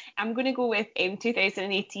 I'm going to go with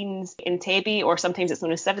 2018's Entebbe, or sometimes it's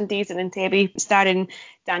known as 7 Days in Entebbe, starring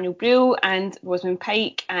Daniel Brühl and Rosamund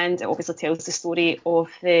Pike, and it obviously tells the story of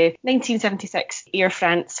the 1976 Air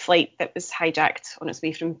France flight that was hijacked on its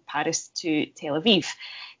way from Paris to Tel Aviv.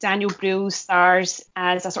 Daniel Brühl stars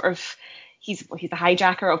as a sort of he's the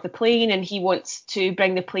hijacker of the plane, and he wants to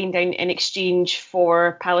bring the plane down in exchange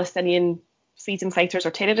for Palestinian freedom fighters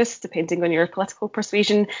or terrorists, depending on your political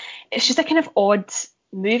persuasion. It's just a kind of odd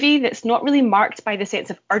movie that's not really marked by the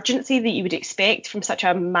sense of urgency that you would expect from such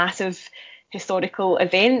a massive historical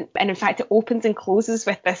event. And in fact, it opens and closes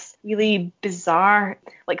with this really bizarre,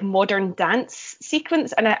 like, modern dance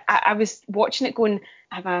sequence. And I was watching it going,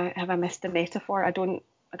 have I missed the metaphor? I don't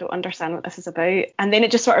understand what this is about. And then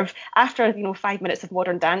it just sort of, after 5 minutes of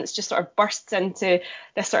modern dance, just sort of bursts into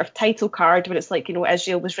this sort of title card where it's like,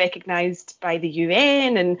 Israel was recognised by the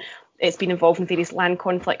UN and it's been involved in various land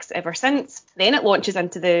conflicts ever since. Then it launches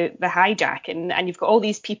into the hijacking, and you've got all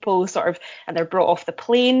these people and they're brought off the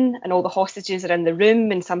plane, and all the hostages are in the room,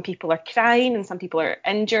 and some people are crying and some people are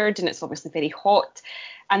injured, and it's obviously very hot.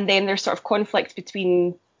 And then there's sort of conflict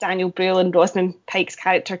between Daniel Brühl and Rosamund Pike's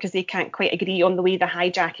character because they can't quite agree on the way the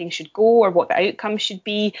hijacking should go or what the outcome should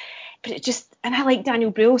be. But and I like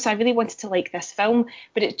Daniel Brühl, so I really wanted to like this film,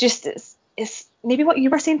 but it's maybe what you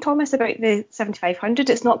were saying, Thomas, about the 7500.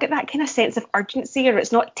 It's not got that kind of sense of urgency, or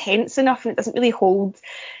it's not tense enough, and it doesn't really hold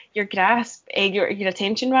your grasp, your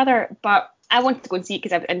attention rather. But I wanted to go and see it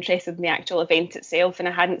because I was interested in the actual event itself,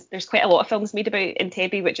 and there's quite a lot of films made about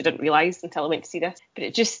Entebbe, which I didn't realise until I went to see this. But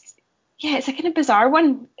it's a kind of bizarre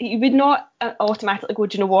one. You would not automatically go,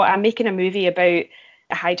 do you know what, I'm making a movie about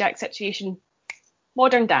a hijack situation.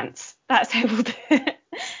 Modern Dance. That's how we'll do it.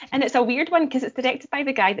 And it's a weird one because it's directed by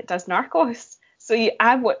the guy that does Narcos. So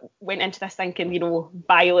I went into this thinking,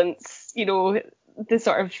 violence, the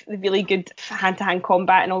sort of the really good hand-to-hand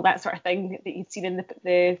combat and all that sort of thing that you'd seen in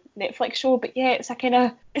the Netflix show. But yeah,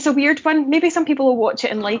 it's a weird one. Maybe some people will watch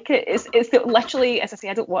it and like it. Literally, as I say,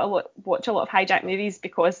 I don't watch a lot of hijack movies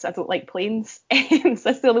because I don't like planes. So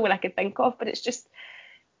that's the only one I could think of. But it's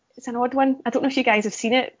an odd one. I don't know if you guys have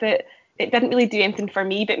seen it, but it didn't really do anything for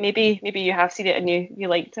me. But maybe you have seen it and you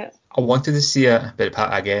liked it. I wanted to see it, but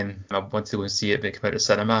again, I wanted to go and see it, but it came out of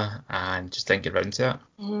cinema and just didn't get around to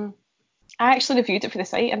it. Mm-hmm. I actually reviewed it for the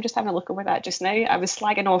site. I'm just having a look over that just now. I was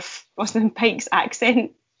slagging off Rosamund Pike's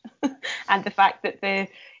accent and the fact that the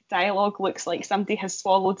dialogue looks like somebody has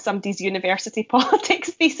swallowed somebody's university politics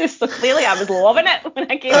thesis. So clearly I was loving it when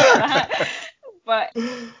I came to that. But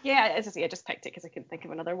yeah, as I say, I just picked it because I couldn't think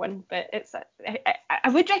of another one. But I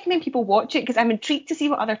would recommend people watch it because I'm intrigued to see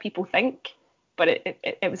what other people think. But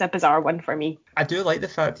it was a bizarre one for me. I do like the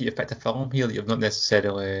fact that you've picked a film here that you've not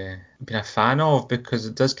necessarily been a fan of, because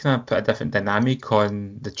it does kind of put a different dynamic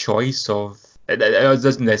on the choice of. It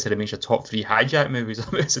doesn't necessarily mean your top 3 hijack movies.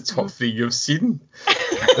 It's the top 3 you've seen.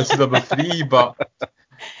 This is number 3, but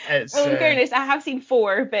it's. Well, in fairness, I have seen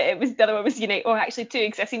 4, but it was the other one was United. Oh, actually 2,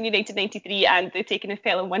 because I've seen United 93 and The Taken of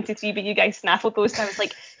Pelham 1, 2, 3. But you guys snaffled those, so I was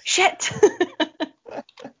like, shit.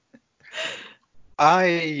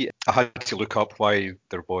 I had to look up why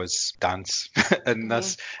there was dance in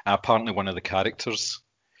this. Apparently one of the characters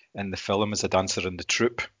in the film is a dancer in the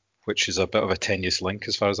troupe, which is a bit of a tenuous link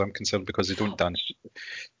as far as I'm concerned, because they don't dance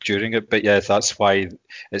during it. But yeah, that's why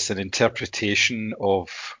it's an interpretation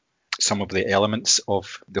of some of the elements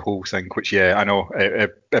of the whole thing, which, yeah, I know,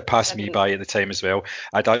 it passed me by at the time as well.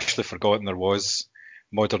 I'd actually forgotten there was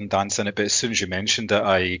modern dance in it, but as soon as you mentioned it,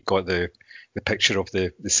 I got the picture of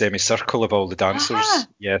the semicircle of all the dancers. Ah,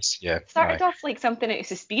 yes, yeah. Started off like something out of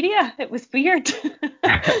Suspiria. It was weird.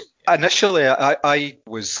 Initially, I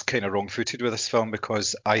was kind of wrong-footed with this film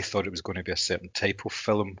because I thought it was going to be a certain type of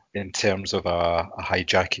film in terms of a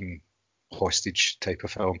hijacking hostage type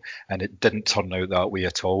of film, and it didn't turn out that way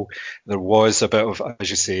at all. There was a bit of, as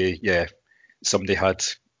you say, yeah, somebody had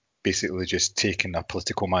basically just taken a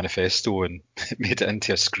political manifesto and made it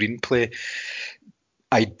into a screenplay.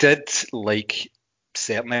 I did like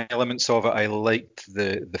certain elements of it. I liked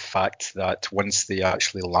the fact that once they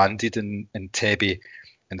actually landed in Tebby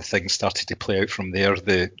and the things started to play out from there,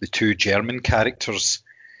 the 2 German characters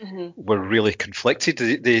were really conflicted.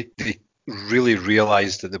 They really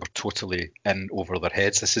realised that they were totally in over their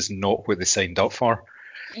heads. This is not what they signed up for.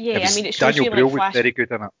 Yeah, I mean, it shows Daniel you Brühl like was very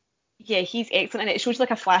good in it. Yeah, he's excellent, and it shows like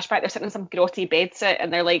a flashback. They're sitting in some grotty bed set,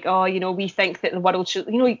 and they're like, "Oh, we think that the world should,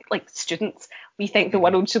 like students, we think the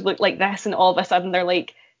world should look like this," and all of a sudden they're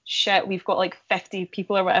like, "Shit, we've got like 50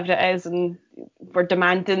 people or whatever it is, and we're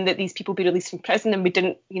demanding that these people be released from prison, and we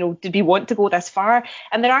didn't, did we want to go this far?"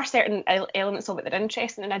 And there are certain elements of it that are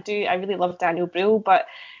interesting, and I really love Daniel Brühl, but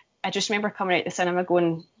I just remember coming out the cinema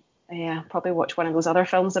going, "Yeah, probably watch one of those other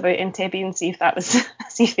films about Entebbe and see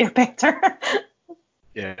if they're better."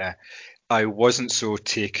 Yeah, I wasn't so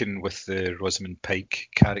taken with the Rosamund Pike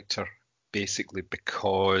character, basically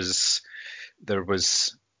because there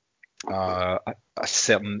was a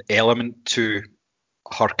certain element to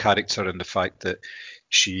her character in the fact that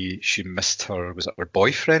she missed her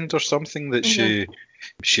boyfriend or something that she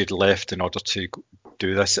had left in order to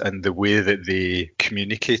do this, and the way that they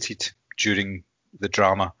communicated during the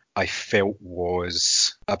drama I felt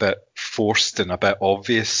was a bit forced and a bit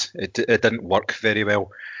obvious. It didn't work very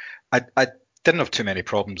well. I didn't have too many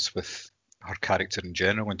problems with her character in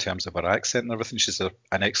general in terms of her accent and everything. She's an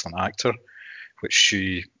excellent actor, which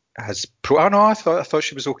she has. I thought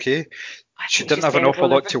she was okay. She didn't have an awful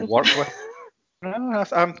lot to work with. No,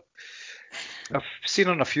 I've seen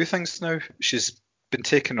her in a few things now. She's been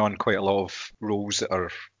taking on quite a lot of roles that are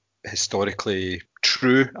historically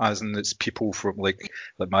true, as in it's people from like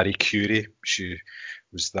Marie Curie. She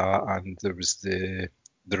was that, and there was the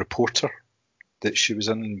reporter that she was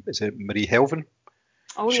in. Is it Marie Helven?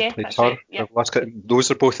 Oh, she yeah, played that's her. right. Yeah.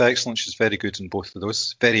 Those are both excellent. She's very good in both of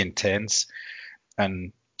those. Very intense,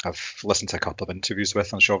 and I've listened to a couple of interviews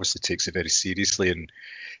with her, and she obviously takes it very seriously and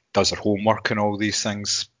does her homework and all these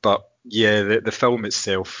things. But yeah, the film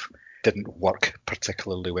itself didn't work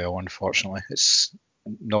particularly well, unfortunately. It's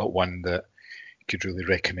not one that you could really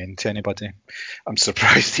recommend to anybody. I'm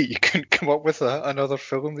surprised that you couldn't come up with another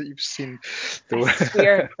film that you've seen, though. I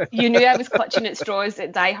swear, you knew I was clutching at straws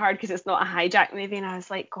at Die Hard because it's not a hijack movie, and I was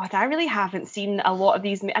like, God, I really haven't seen a lot of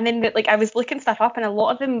these. And then I was looking stuff up, and a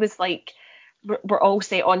lot of them was like, we're all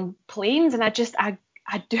set on planes, and I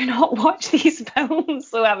I do not watch these films,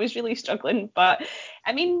 so I was really struggling. But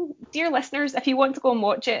I mean, dear listeners, if you want to go and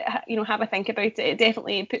watch it, have a think about it. It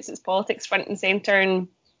definitely puts its politics front and centre. And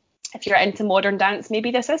if you're into modern dance,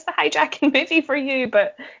 maybe this is the hijacking movie for you,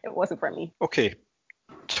 but it wasn't for me. Okay,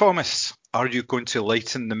 Thomas, are you going to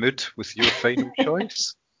lighten the mood with your final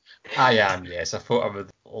choice? I am, yes. I thought I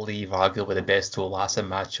would leave arguably the best to last in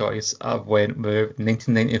my choice. I went with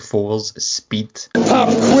 1994's Speed. Pop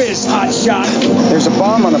quiz, hotshot. There's a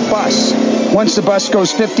bomb on a bus. Once the bus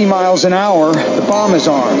goes 50 miles an hour, the bomb is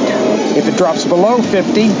armed. If it drops below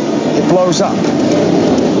 50, it blows up.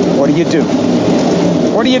 What do you do?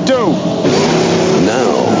 What do you do?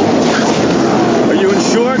 Now, Are you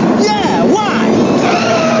insured? Yeah, why?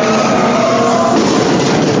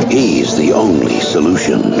 he's the only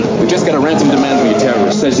solution. We just got a ransom demand from your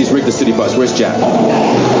terrorist. Says he's rigged the city bus. Where's Jack?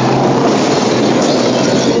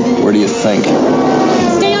 Where do you think?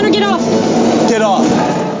 Stay on or get off. Get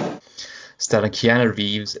off. Starring Keanu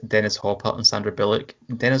Reeves, Dennis Hopper, and Sandra Bullock.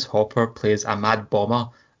 Dennis Hopper plays a mad bomber,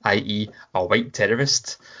 i.e. a white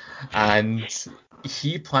terrorist, and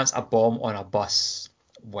he plants a bomb on a bus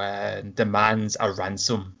when demands a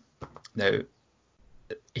ransom. Now,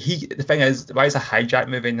 the thing is, why it's a hijack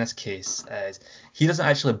movie in this case is he doesn't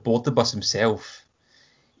actually board the bus himself.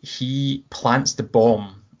 He plants the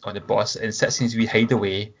bomb on the bus and sits in his wee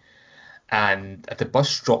hideaway, and if the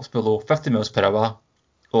bus drops below 50 miles per hour,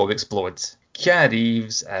 it will explode. Keanu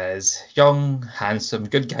Reeves is young, handsome,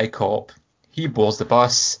 good guy cop. He boards the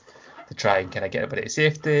bus to try and kind of get everybody to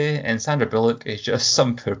safety, and Sandra Bullock is just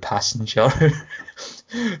some poor passenger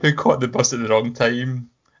who caught the bus at the wrong time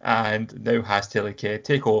and now has to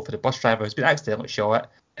take over for the bus driver who's been accidentally shot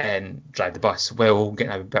and drive the bus, while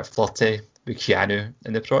getting a bit flirty with Keanu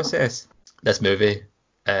in the process. This movie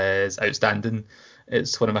is outstanding.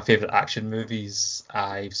 It's one of my favourite action movies.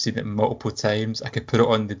 I've seen it multiple times. I could put it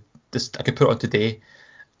on today.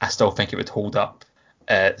 I still think it would hold up.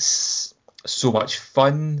 It's so much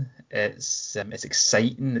fun. It's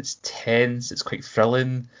exciting. It's tense. It's quite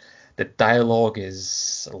thrilling. The dialogue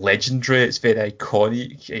is legendary. It's very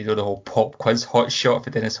iconic. You know, the whole pop quiz hot shot for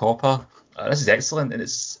Dennis Hopper. This is excellent, and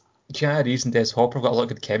it's Keanu Reeves and Dennis Hopper have got a lot of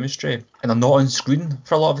good chemistry, and they're not on screen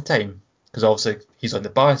for a lot of the time because obviously he's on the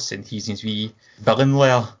bus and he's in his wee villain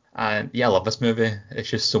lair. And yeah, I love this movie. It's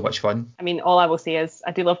just so much fun. I mean, all I will say is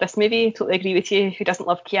I do love this movie. Totally agree with you. Who doesn't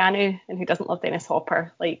love Keanu and who doesn't love Dennis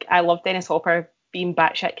Hopper? Like, I love Dennis Hopper being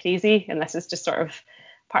batshit crazy, and this is just sort of,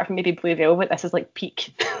 apart from maybe Blue Velvet, this is like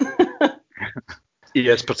peak. He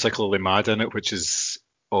is particularly mad in it, which is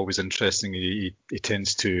always interesting. He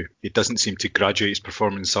doesn't seem to graduate his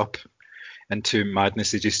performance up into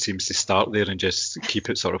madness. He just seems to start there and just keep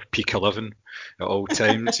it sort of peak 11 at all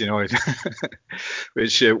times, you know,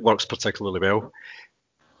 which works particularly well.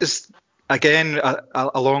 It's, again,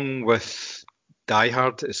 along with Die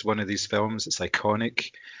Hard, it's one of these films, it's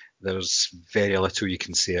iconic. There's very little you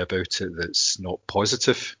can say about it that's not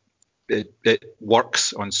positive. It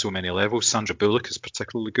works on so many levels. Sandra Bullock is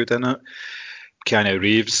particularly good in it. Keanu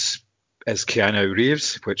Reeves is Keanu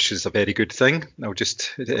Reeves, which is a very good thing. I'll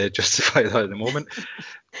just justify that at the moment.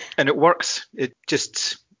 And it works. It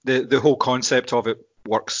just, the whole concept of it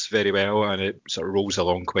works very well, and it sort of rolls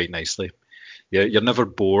along quite nicely. You're never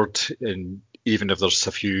bored, and even if there's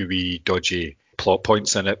a few wee dodgy plot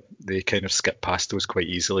points in it, they kind of skip past those quite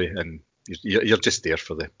easily, and you're just there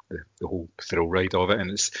for the whole thrill ride of it.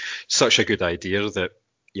 And it's such a good idea that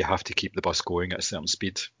you have to keep the bus going at a certain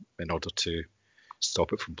speed in order to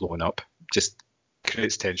stop it from blowing up. Just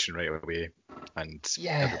creates tension right away, and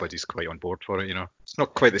everybody's quite on board for it. You know, it's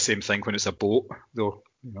not quite the same thing when it's a boat, though.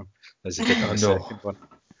 You know, as you did in the second one.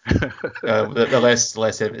 The less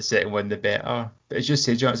the second one, the better. But as you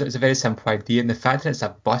said, John, it's a very simple idea, and the fact that it's a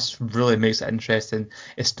bus really makes it interesting.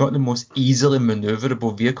 It's not the most easily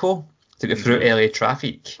manoeuvrable vehicle to get through LA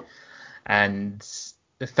traffic, and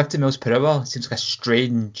the 50 miles per hour seems like a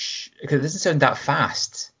strange, because it doesn't sound that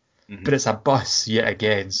fast. But it's a bus yet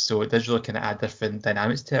again, so it does really kind of add different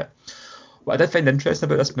dynamics to it. What I did find interesting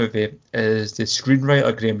about this movie is the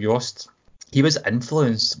screenwriter Graham Yost. He was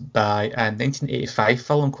influenced by a 1985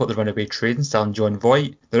 film called The Runaway Train, starring Jon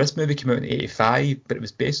Voight. Now, this movie came out in 1985, but it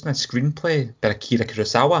was based on a screenplay by Akira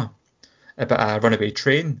Kurosawa about a runaway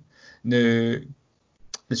train. Now,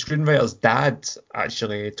 the screenwriter's dad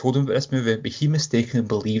actually told him about this movie, but he mistakenly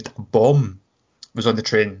believed a bomb was on the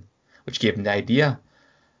train, which gave him the idea.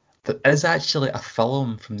 There is actually a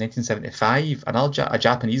film from 1975, a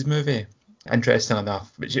Japanese movie, interesting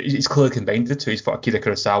enough, which he's clearly combined the two. He's got Akira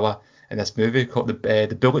Kurosawa in this movie called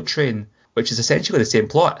the Bullet Train, which is essentially the same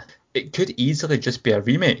plot. It could easily just be a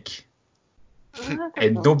remake,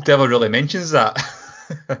 and nobody ever really mentions that.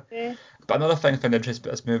 Yeah. But another thing I found interesting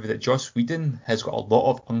about this movie that Joss Whedon has got a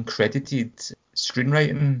lot of uncredited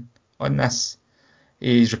screenwriting on this.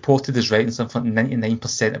 He's reported as writing something like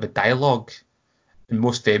 99% of the dialogue, and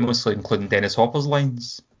most famously including Dennis Hopper's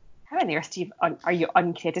lines. How on earth are you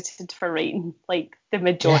uncredited for writing like the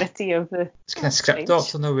majority of the? It's kind of script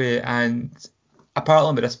doctor in a way, and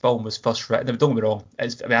apparently when this film was first written, don't get me wrong, I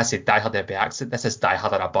say Die Hard by accident. This is Die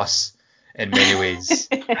Hard on a bus in many ways.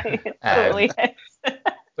 Totally is.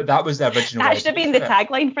 But that was the original. That should have been the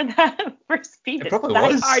tagline for that for Speed. It probably Die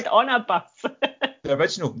was. Hard on a bus. The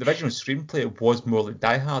original screenplay was more like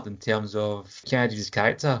Die Hard in terms of Kennedy's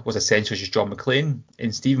character was essentially just John McClane,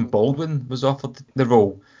 and Stephen Baldwin was offered the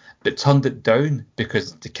role, but turned it down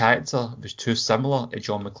because the character was too similar to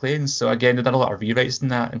John McClane. So again, they done a lot of rewrites in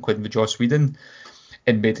that, including with Joss Whedon,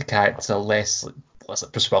 and made the character less like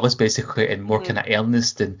Bruce Willis basically, and more kind of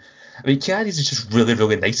earnest. And I mean, Kennedy's is just really,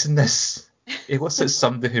 really nice in this. He looks like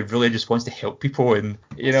somebody who really just wants to help people, and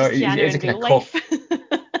you know, he's a kind of cop.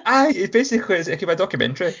 It basically is like a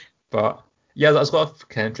documentary. But yeah, there's a lot of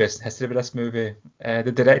kind of interesting history with this movie.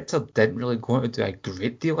 The director didn't really go on to do a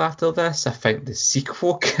great deal after this. I think the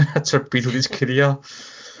sequel kind of torpedoed his career.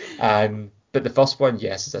 But the first one,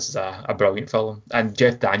 yes, this is a brilliant film. And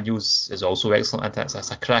Jeff Daniels is also excellent in it.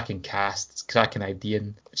 It's a cracking cast, it's a cracking idea,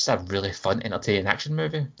 and it's a really fun, entertaining action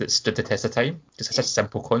movie that stood the test of time. It's such a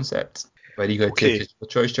simple concept. Where are you going to take your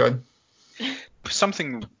choice, John?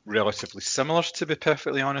 Something relatively similar, to be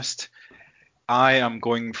perfectly honest. I am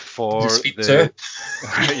going for the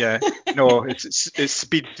yeah, no, it's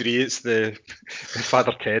Speed 3. It's the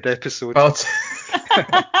Father Ted episode.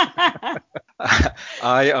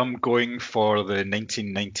 I am going for the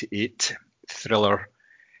 1998 thriller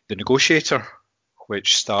The Negotiator,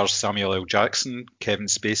 which stars Samuel L. Jackson, Kevin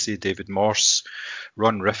Spacey, David Morse,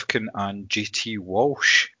 Ron Rifkin, and J.T.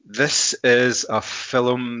 Walsh. This is a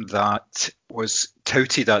film that was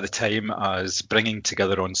touted at the time as bringing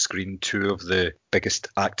together on screen two of the biggest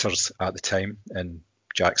actors at the time in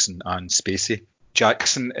Jackson and Spacey.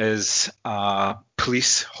 Jackson is a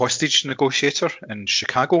police hostage negotiator in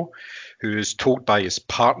Chicago who is told by his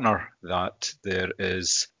partner that there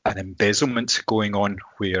is an embezzlement going on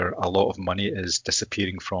where a lot of money is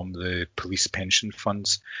disappearing from the police pension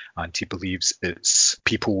funds, and he believes it's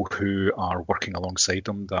people who are working alongside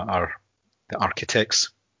him that are the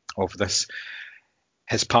architects of this.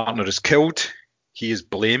 His partner is killed. He is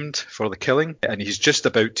blamed for the killing, and he's just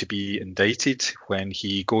about to be indicted when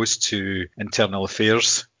he goes to Internal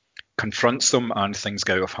Affairs, confronts them, and things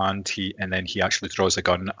get out of hand. And then he actually draws a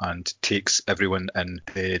gun and takes everyone in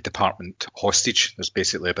the department hostage. There's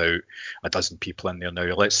basically about a dozen people in there now.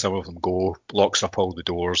 He lets some of them go, locks up all the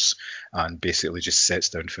doors, and basically just sets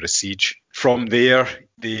down for a siege. From there,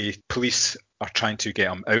 the police are trying to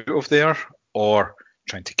get him out of there or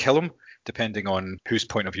trying to kill him, depending on whose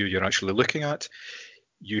point of view you're actually looking at.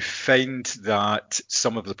 You find that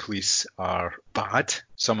some of the police are bad,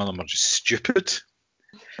 some of them are just stupid,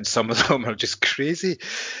 and some of them are just crazy.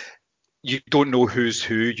 You don't know who's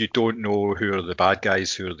who. You don't know who are the bad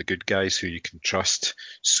guys, who are the good guys, who you can trust.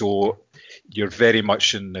 So you're very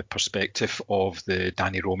much in the perspective of the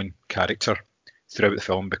Danny Roman character throughout the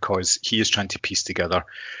film, because he is trying to piece together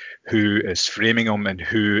who is framing him and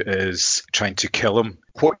who is trying to kill him.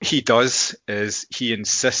 What he does is he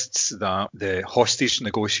insists that the hostage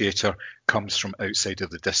negotiator comes from outside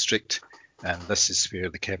of the district, and this is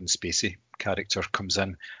where the Kevin Spacey character comes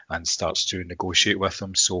in and starts to negotiate with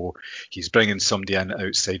him. So he's bringing somebody in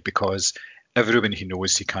outside because everyone he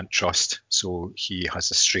knows he can't trust, so he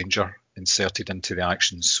has a stranger inserted into the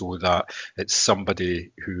action so that it's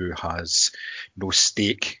somebody who has no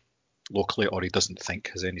stake locally, or he doesn't think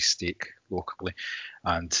has any stake locally,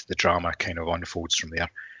 and the drama kind of unfolds from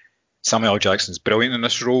there. Samuel L. Jackson's brilliant in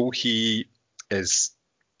this role. He is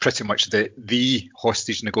pretty much the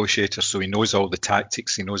hostage negotiator, so he knows all the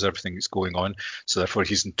tactics, he knows everything that's going on, so therefore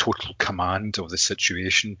he's in total command of the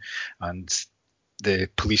situation, and the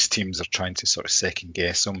police teams are trying to sort of second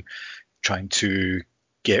guess him, trying to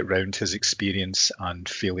get round his experience and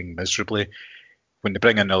failing miserably. When they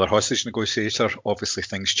bring in another hostage negotiator, obviously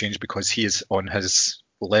things change because he is on his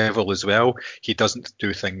level as well. He doesn't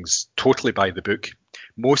do things totally by the book.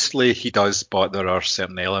 Mostly he does, but there are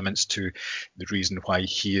certain elements to the reason why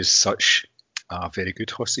he is such a very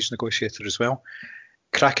good hostage negotiator as well.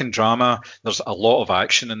 Cracking drama. There's a lot of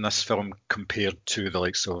action in this film compared to the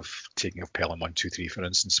likes of Taking of Pelham 1, 2, 3, for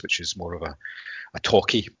instance, which is more of a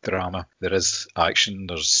talky drama. There is action,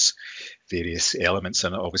 there's various elements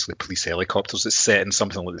in it, obviously police helicopters. It's set in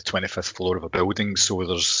something like the 25th floor of a building, so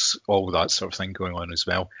there's all that sort of thing going on as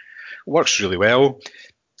well. It works really well.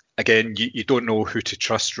 again, you don't know who to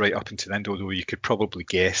trust right up until the end, although you could probably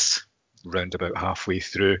guess round about halfway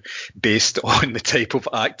through based on the type of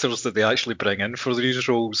actors that they actually bring in for these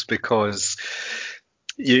roles, because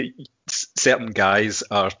certain guys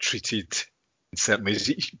are treated in certain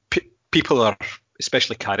ways. People are,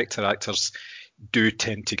 especially character actors, do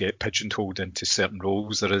tend to get pigeonholed into certain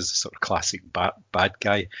roles. There is a sort of classic bad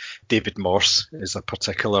guy. David Morse is a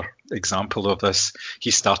particular example of this.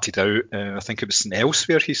 He started out, I think it was in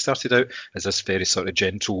Elsewhere, he started out as this very sort of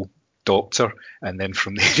gentle doctor, and then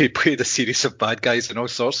from there he played a series of bad guys in all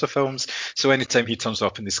sorts of films. So anytime he turns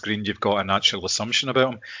up on the screen, you've got a natural assumption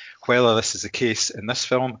about him. Whether this is the case in this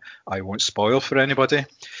film, I won't spoil for anybody,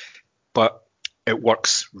 but it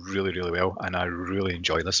works really, really well, and I really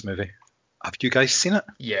enjoy this movie. Have you guys seen it?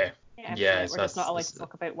 Yeah. We're just not allowed to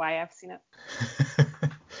talk about why I've seen it.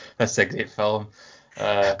 That's a great film.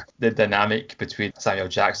 The dynamic between Samuel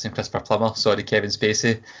Jackson and Christopher Plummer, Kevin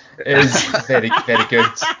Spacey, is very, very good.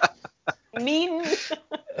 Mean.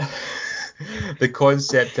 The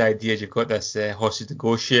concept idea is you've got this hostage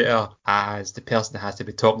negotiator as the person that has to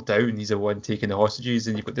be talked down. He's the one taking the hostages,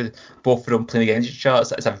 and you've got both of them playing against each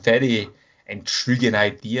other. It's a very intriguing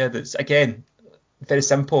idea that's, again, very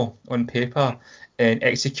simple on paper and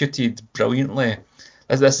executed brilliantly.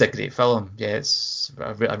 This is a great film. Yeah, it's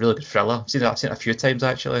a really good thriller. I've seen it a few times,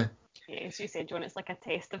 actually. Yeah, as you said, John, it's like a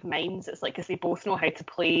test of minds. It's like because they both know how to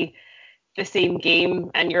play the same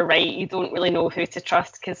game, and you're right, you don't really know who to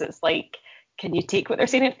trust, because it's like, can you take what they're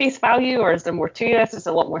saying at face value, or is there more to this? There's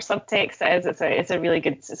a lot more subtext. It's a really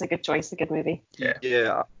good, it's a good choice, a good movie.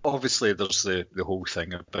 Yeah. Obviously, there's the whole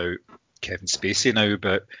thing about Kevin Spacey now,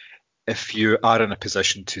 but if you are in a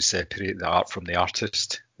position to separate the art from the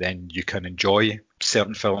artist, then you can enjoy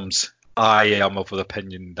certain films. I am of the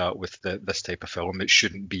opinion that with this type of film, it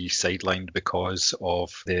shouldn't be sidelined because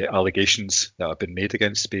of the allegations that have been made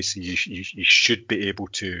against Spacey. You should be able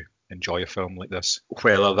to enjoy a film like this.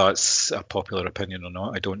 Whether that's a popular opinion or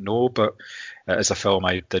not, I don't know, but it is a film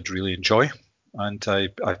I did really enjoy, and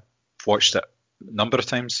I've watched it a number of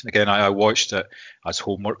times. Again, I watched it as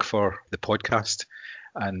homework for the podcast,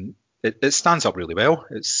 and it stands up really well.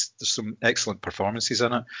 There's some excellent performances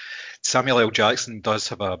in it. Samuel L. Jackson does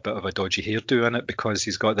have a bit of a dodgy hairdo in it because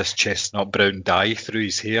he's got this chestnut brown dye through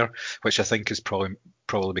his hair, which I think is probably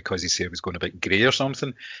because his hair was going a bit grey or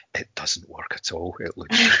something. It doesn't work at all. It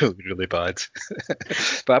looks really, really bad.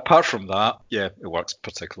 But apart from that, yeah, it works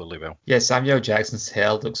particularly well. Yeah, Samuel Jackson's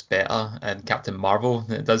hair looks better in Captain Marvel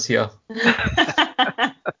than it does here.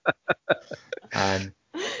 And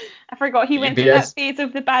I forgot he went through that phase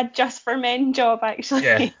of the bad Just for Men job, actually.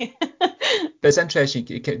 Yeah. But it's interesting,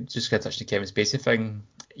 just to touch the Kevin Spacey thing.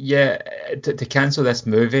 Yeah, to cancel this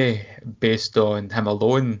movie based on him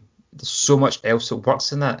alone, there's so much else that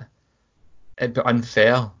works in it. It'd be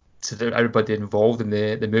unfair to everybody involved in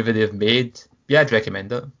the movie they've made. Yeah, I'd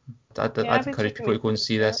recommend it. I'd encourage people to go and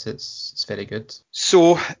see this. It's very good.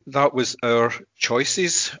 So that was our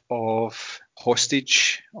choices of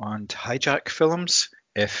hostage and hijack films.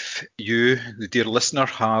 If you, the dear listener,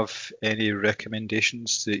 have any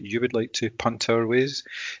recommendations that you would like to punt our ways,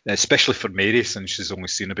 especially for Mary, since she's only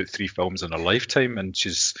seen about 3 films in her lifetime and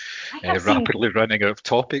she's rapidly running out of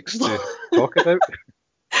topics to talk about.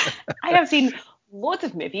 I have seen loads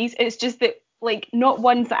of movies. It's just that, like, not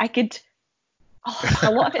ones that I could...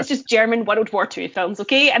 a lot of it's just German World War II films,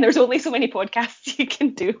 okay? And there's only so many podcasts you can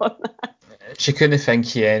do on that. She couldn't think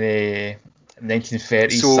of any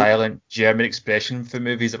 1930s silent German expression for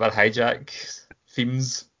movies that were hijack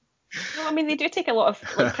themes. No, I mean, they do take a lot of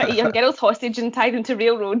like pretty young girls hostage and tie them to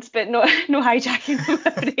railroads, but no hijacking, I'm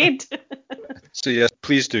afraid. So yes,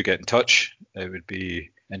 please do get in touch. It would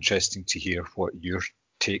be interesting to hear what your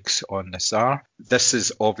takes on this are. This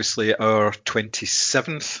is obviously our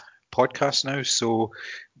 27th podcast now, so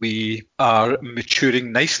we are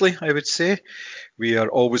maturing nicely, I would say. We are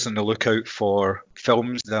always on the lookout for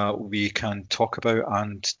films that we can talk about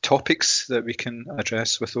and topics that we can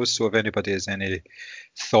address with those. So if anybody has any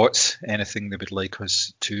thoughts, anything they would like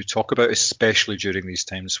us to talk about, especially during these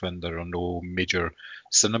times when there are no major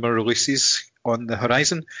cinema releases on the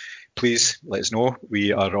horizon, please let us know.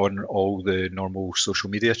 We are on all the normal social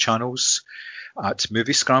media channels at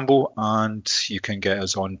Movie Scramble, and you can get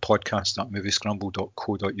us on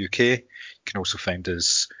podcast@moviescramble.co.uk. You can also find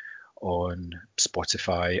us on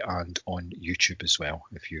Spotify and on YouTube as well.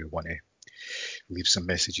 If you want to leave some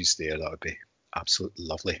messages there, that would be absolutely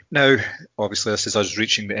lovely. Now, obviously, this is us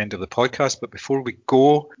reaching the end of the podcast, but before we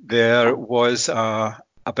go, there was a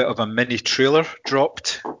bit of a mini trailer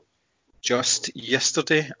dropped just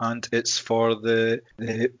yesterday, and it's for the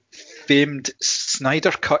famed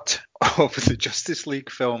Snyder cut of the Justice League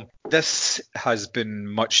film. This has been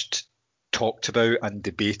much talked about and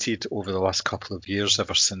debated over the last couple of years,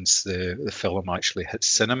 ever since the film actually hit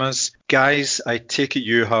cinemas. Guys, I take it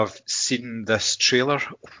you have seen this trailer.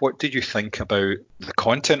 What did you think about the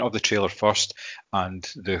content of the trailer first, and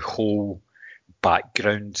the whole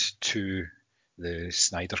background to the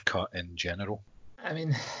Snyder cut in general? I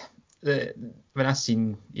mean, when I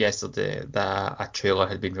seen yesterday that a trailer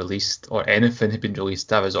had been released, or anything had been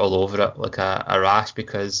released, I was all over it like a rash,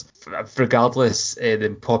 because regardless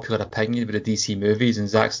the popular opinion with the DC movies and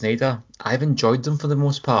Zack Snyder, I've enjoyed them for the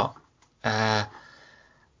most part. I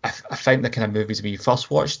think the kind of movies, when you first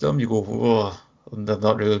watch them, you go, oh, they're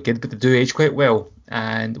not really good, but they do age quite well.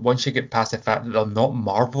 And once you get past the fact that they're not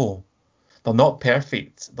Marvel, they're not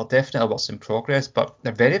perfect, they're definitely works in progress, but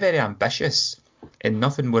they're very, very ambitious. And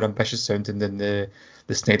nothing more ambitious sounding than the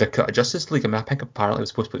Snyder cut of Justice League. I mean, I think apparently it was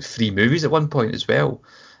supposed to put 3 movies at one point as well,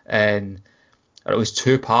 and it was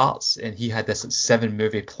 2 parts, and he had this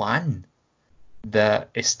 7-movie plan that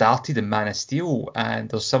it started in Man of Steel, and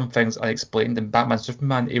there's some things unexplained in Batman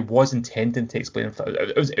Superman. It was intending to explain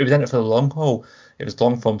it was in it for the long haul. It was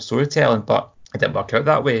long form storytelling, but it didn't work out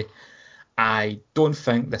that way. I don't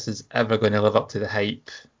think this is ever going to live up to the hype.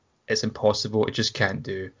 It's impossible. It just can't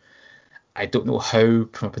do. I don't know how,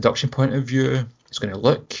 from a production point of view, it's going to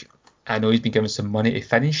look. I know he's been given some money to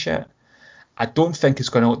finish it. I don't think it's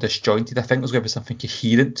going to look disjointed. I think there's going to be something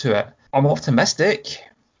coherent to it. I'm optimistic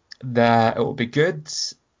that it will be good.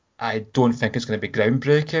 I don't think it's going to be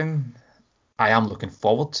groundbreaking. I am looking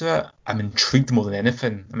forward to it. I'm intrigued more than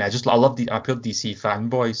anything. I mean, I'm a pure DC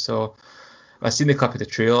fanboy, so I seen the clip of the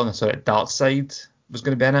trailer and I saw that Darkseid was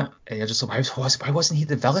going to be in it, and I just thought, why wasn't he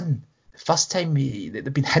the villain? First time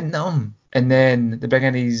they've been hinting at him, and then they bring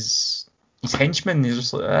in his henchmen. He's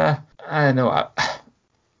just like, I don't know.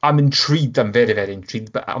 I'm intrigued. I'm very, very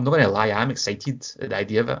intrigued, but I'm not going to lie. I'm excited at the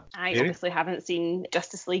idea of it. I obviously haven't seen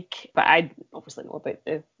Justice League, but I obviously know about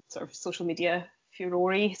the sort of social media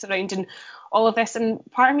furore surrounding all of this, and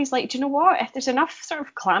part of me is like, do you know what? If there's enough sort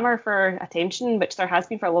of clamour for attention, which there has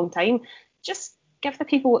been for a long time, just give the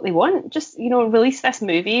people what they want. Just, release this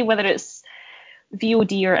movie, whether it's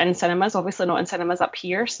VOD or in cinemas. Obviously not in cinemas up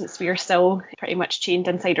here, since we are still pretty much chained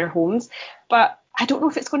inside our homes. But I don't know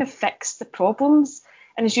if it's going to fix the problems.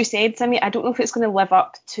 And as you said, Simmy, I don't know if it's going to live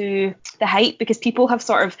up to the hype, because people have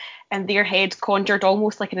sort of in their head conjured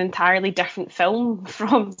almost like an entirely different film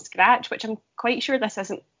from scratch, which I'm quite sure this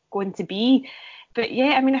isn't going to be. But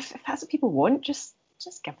yeah, I mean, if that's what people want, just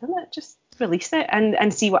give them it. Just release it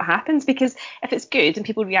and see what happens, because if it's good and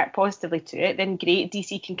people react positively to it, then great,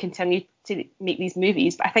 DC can continue to make these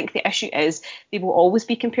movies. But I think the issue is they will always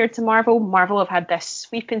be compared to Marvel. Marvel have had this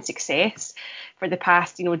sweeping success for the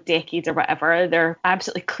past, decades or whatever. They're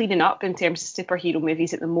absolutely cleaning up in terms of superhero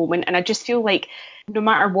movies at the moment, and I just feel like no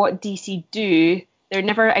matter what DC do, they're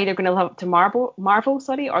never either going to live up to Marvel,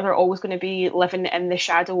 or they're always going to be living in the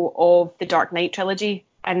shadow of the Dark Knight trilogy.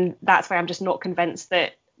 And that's why I'm just not convinced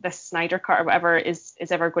that this Snyder cut or whatever is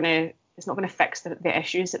ever going to, it's not going to fix the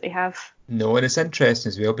issues that they have. No, and it's interesting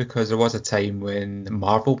as well, because there was a time when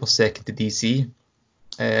Marvel was second to DC,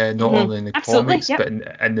 not only in the comics, but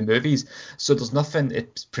in the movies. So there's nothing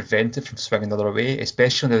it's prevented from swinging another way,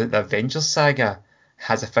 especially now that the Avengers saga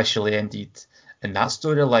has officially ended, and that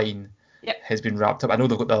storyline has been wrapped up. I know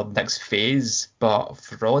they've got the next phase, but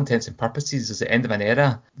for all intents and purposes, it's the end of an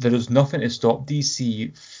era. There is nothing to stop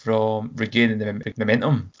DC from regaining the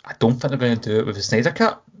momentum. I don't think they're going to do it with the Snyder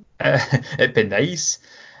Cut. It'd be nice.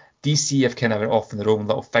 DC have kind of went off on their own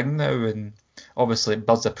little thing now, and obviously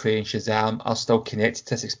Birds of Prey and Shazam are still connected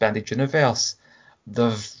to this expanded universe.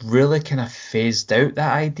 They've really kind of phased out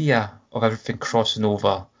that idea of everything crossing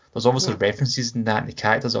over. There's obviously references in that, and the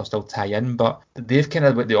characters will still tie in, but they've kind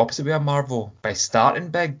of went the opposite way of Marvel by starting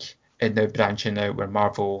big and now branching out, where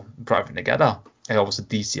Marvel brought everything together. And obviously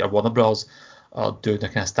DC or Warner Bros. Are doing the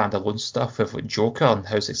kind of standalone stuff with like Joker and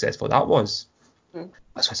how successful that was.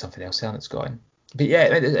 That's why something else there that's gone. But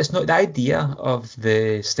yeah, it's not the idea of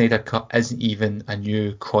the Snyder Cut isn't even a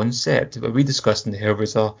new concept. But we discussed in the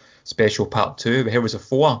Hellraiser special part 2, the Hellraiser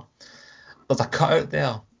 4. There's a cut out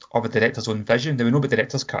there of a director's own vision. There were no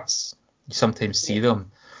director's cuts. You sometimes see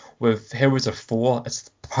them. With Hellraiser 4, it's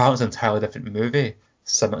part of an entirely different movie,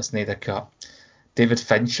 similar to Snyder Cut. David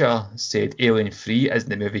Fincher said Alien 3 isn't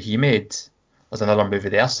the movie he made. There's another movie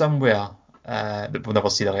there somewhere that we'll never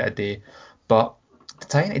see the light of day. But to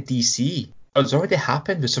tie into DC, it's already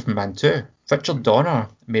happened with Superman 2. Richard Donner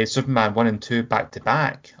made Superman 1 and 2 back to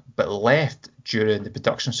back, but left during the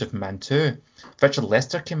production of Superman 2. Richard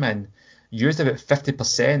Lester came in, used about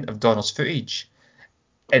 50% of Donner's footage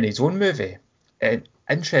in his own movie. And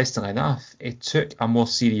interestingly enough, he took a more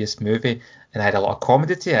serious movie and had a lot of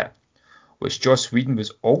comedy to it, which Joss Whedon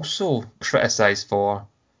was also criticised for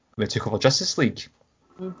when he took over Justice League.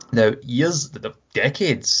 Now,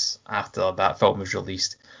 decades after that film was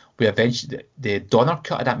released, the Donner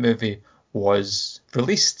cut of that movie was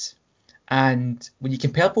released. And when you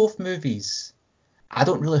compare both movies, I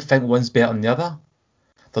don't really think one's better than the other.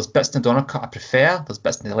 There's bits in the Donner cut I prefer, there's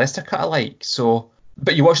bits in the Lester cut I like.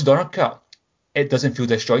 But you watch the Donner cut, it doesn't feel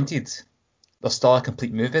disjointed. There's still a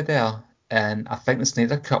complete movie there. And I think the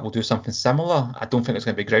Snyder cut will do something similar. I don't think it's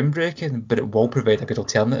going to be groundbreaking, but it will provide a good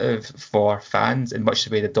alternative for fans in much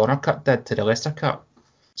the way the Donner cut did to the Lester cut.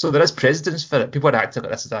 So there is precedence for it. People are acting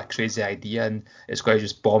like this is a crazy idea and it's going to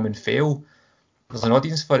just bomb and fail. There's an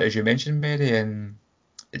audience for it, as you mentioned, Mary, and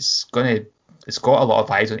it's got a lot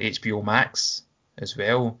of eyes on HBO Max as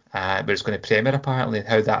well, but it's going to premiere apparently.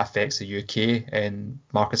 How that affects the UK and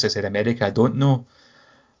markets outside America, I don't know.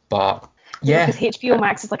 But yeah, because HBO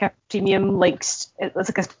Max is like a premium, it's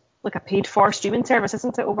like a paid for streaming service,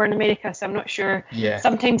 isn't it, over in America? So I'm not sure. Yeah.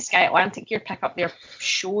 Sometimes Sky Atlantic here pick up their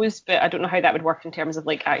shows, but I don't know how that would work in terms of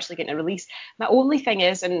like actually getting a release. My only thing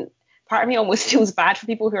is, and part of me almost feels bad for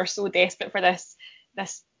people who are so desperate for this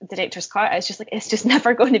director's cut. It's just like it's just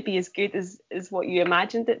never going to be as good as what you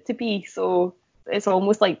imagined it to be. So it's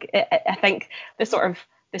almost like I think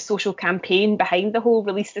the social campaign behind the whole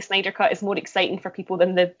release the Snyder Cut is more exciting for people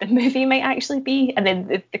than the movie might actually be, and then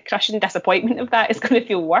the crushing disappointment of that is going to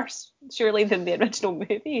feel worse surely than the original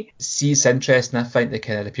movie. See, it's interesting. I think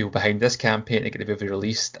the people behind this campaign to get the movie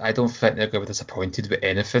released, I don't think they're going to be disappointed with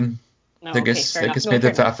anything. No, I think they're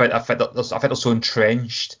so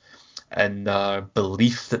entrenched in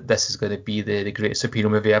belief that this is going to be the greatest superhero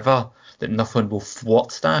movie ever that nothing will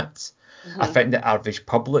thwart that. I think the average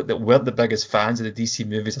public that weren't the biggest fans of the DC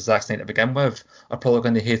movies of Zack Snyder to begin with are probably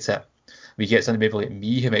going to hate it. We get somebody maybe like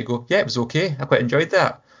me who might go, yeah, it was okay, I quite enjoyed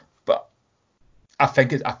that. But I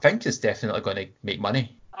think it's definitely going to make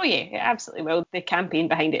money. Oh yeah, it absolutely will. The campaign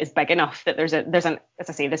behind it is big enough that there's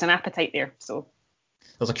an appetite there. So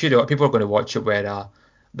there's a curiosity. People are going to watch it where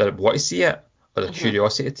they want to see it, or the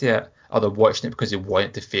curiosity to it, or they're watching it because they want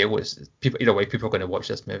it to fail. Either way, people are going to watch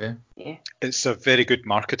this movie. Yeah. It's a very good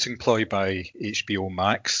marketing ploy by HBO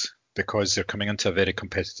Max because they're coming into a very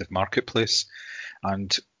competitive marketplace,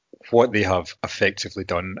 and what they have effectively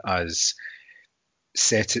done is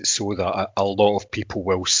set it so that a lot of people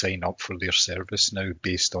will sign up for their service now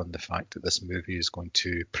based on the fact that this movie is going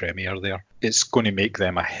to premiere there. It's going to make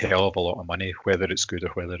them a hell of a lot of money, whether it's good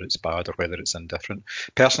or whether it's bad or whether it's indifferent.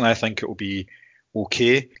 Personally, I think it will be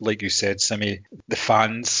okay. Like you said, Simi, the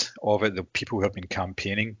fans of it, the people who have been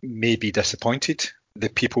campaigning, may be disappointed. The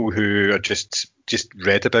people who are just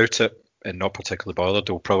read about it and not particularly bothered,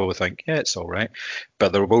 they'll probably think, yeah, it's all right.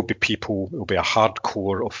 But there will be a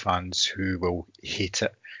hardcore of fans who will hate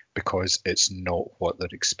it because it's not what they're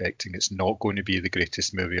expecting. It's not going to be the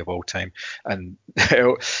greatest movie of all time. And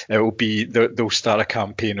it'll be, they'll start a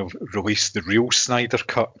campaign of release the real Snyder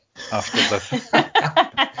Cut after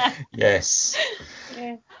that. Yes.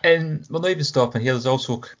 Yeah. And we're not even stopping here. There's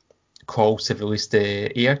also calls to release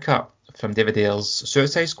the Ayer cut from David Ayer's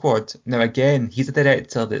Suicide Squad. Now again, he's a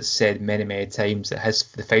director that's said many, many times that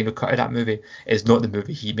the final cut of that movie is not the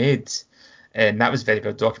movie he made. And that was very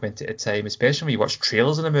well documented at the time, especially when you watch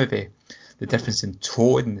trailers in a movie. The difference in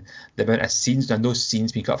tone, the amount of scenes, and those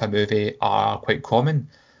scenes being cut from a movie are quite common.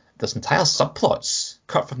 There's entire subplots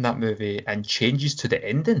cut from that movie and changes to the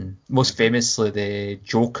ending. Most famously, the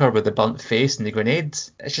Joker with the burnt face and the grenade.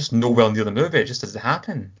 It's just nowhere near the movie. It just doesn't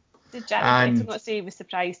happen. Did Jared Leto not say he was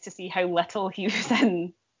surprised to see how little he was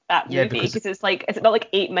in that movie? Because it's like, is it not like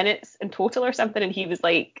 8 minutes in total or something? And he was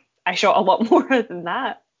like, I shot a lot more than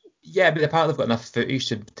that. Yeah, but apparently they've got enough footage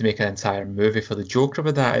to make an entire movie for the Joker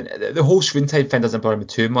with that. The whole screen time thing doesn't bother me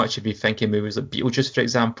too much if you think of movies like Beetlejuice, for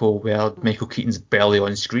example, where Michael Keaton's barely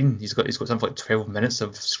on screen. He's got something like 12 minutes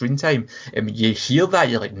of screen time. And when you hear that,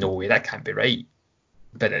 you're like, no way, that can't be right.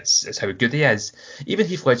 But it's how good he is. Even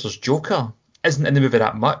Heath Ledger's Joker isn't in the movie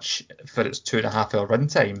that much for its 2.5 hour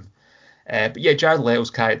runtime. But yeah, Jared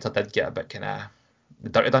Leto's character did get a bit kind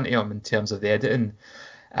of dirty done to him in terms of the editing.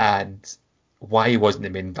 And why he wasn't the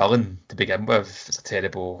main villain to begin with, it's a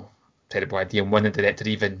terrible idea, and one the director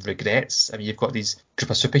even regrets. I mean, you've got these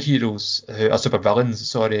group of superheroes who are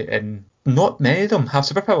supervillains, and not many of them have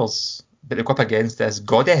superpowers, but they go up against this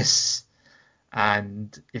goddess,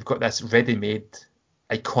 and you've got this ready-made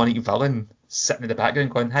iconic villain sitting in the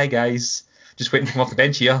background going, hi guys, just waiting to come off the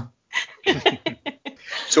bench here.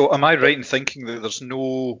 So am I right in thinking that there's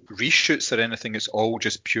no reshoots or anything? It's all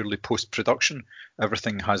just purely post-production?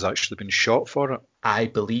 Everything has actually been shot for it? I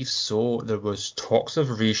believe so. There was talks of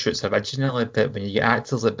reshoots originally, but when you get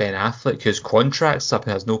actors like Ben Affleck, whose contract's up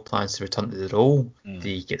and has no plans to return to the role, do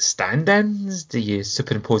you get stand-ins? Do you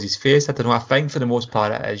superimpose his face? I don't know. I think for the most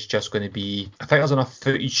part it is just going to be... I think there's enough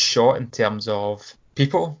footage shot in terms of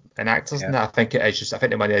people and actors and that. I think it is just... I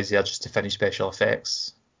think the money is there just to finish special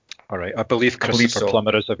effects. All right. I believe Christopher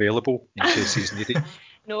Plummer is available in case he's needed.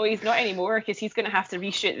 No, he's not anymore because he's going to have to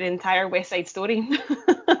reshoot the entire West Side Story.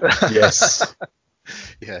 Yes.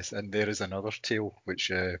 Yes, and there is another tale, which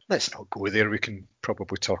let's not go there. We can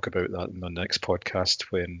probably talk about that in the next podcast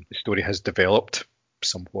when the story has developed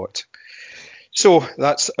somewhat. So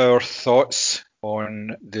that's our thoughts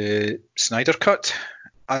on the Snyder Cut.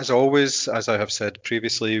 As always, as I have said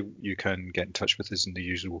previously, you can get in touch with us in the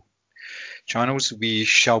usual channels. We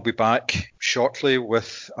shall be back shortly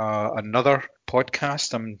with another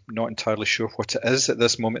podcast. I'm not entirely sure what it is at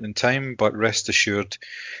this moment in time, but rest assured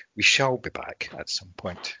we shall be back at some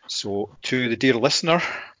point. So to the dear listener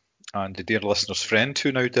and the dear listener's friend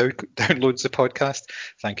who now downloads the podcast,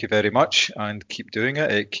 thank you very much and keep doing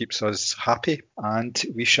it. It keeps us happy and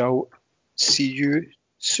we shall see you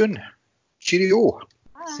soon. Cheerio.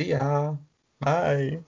 See ya. Bye.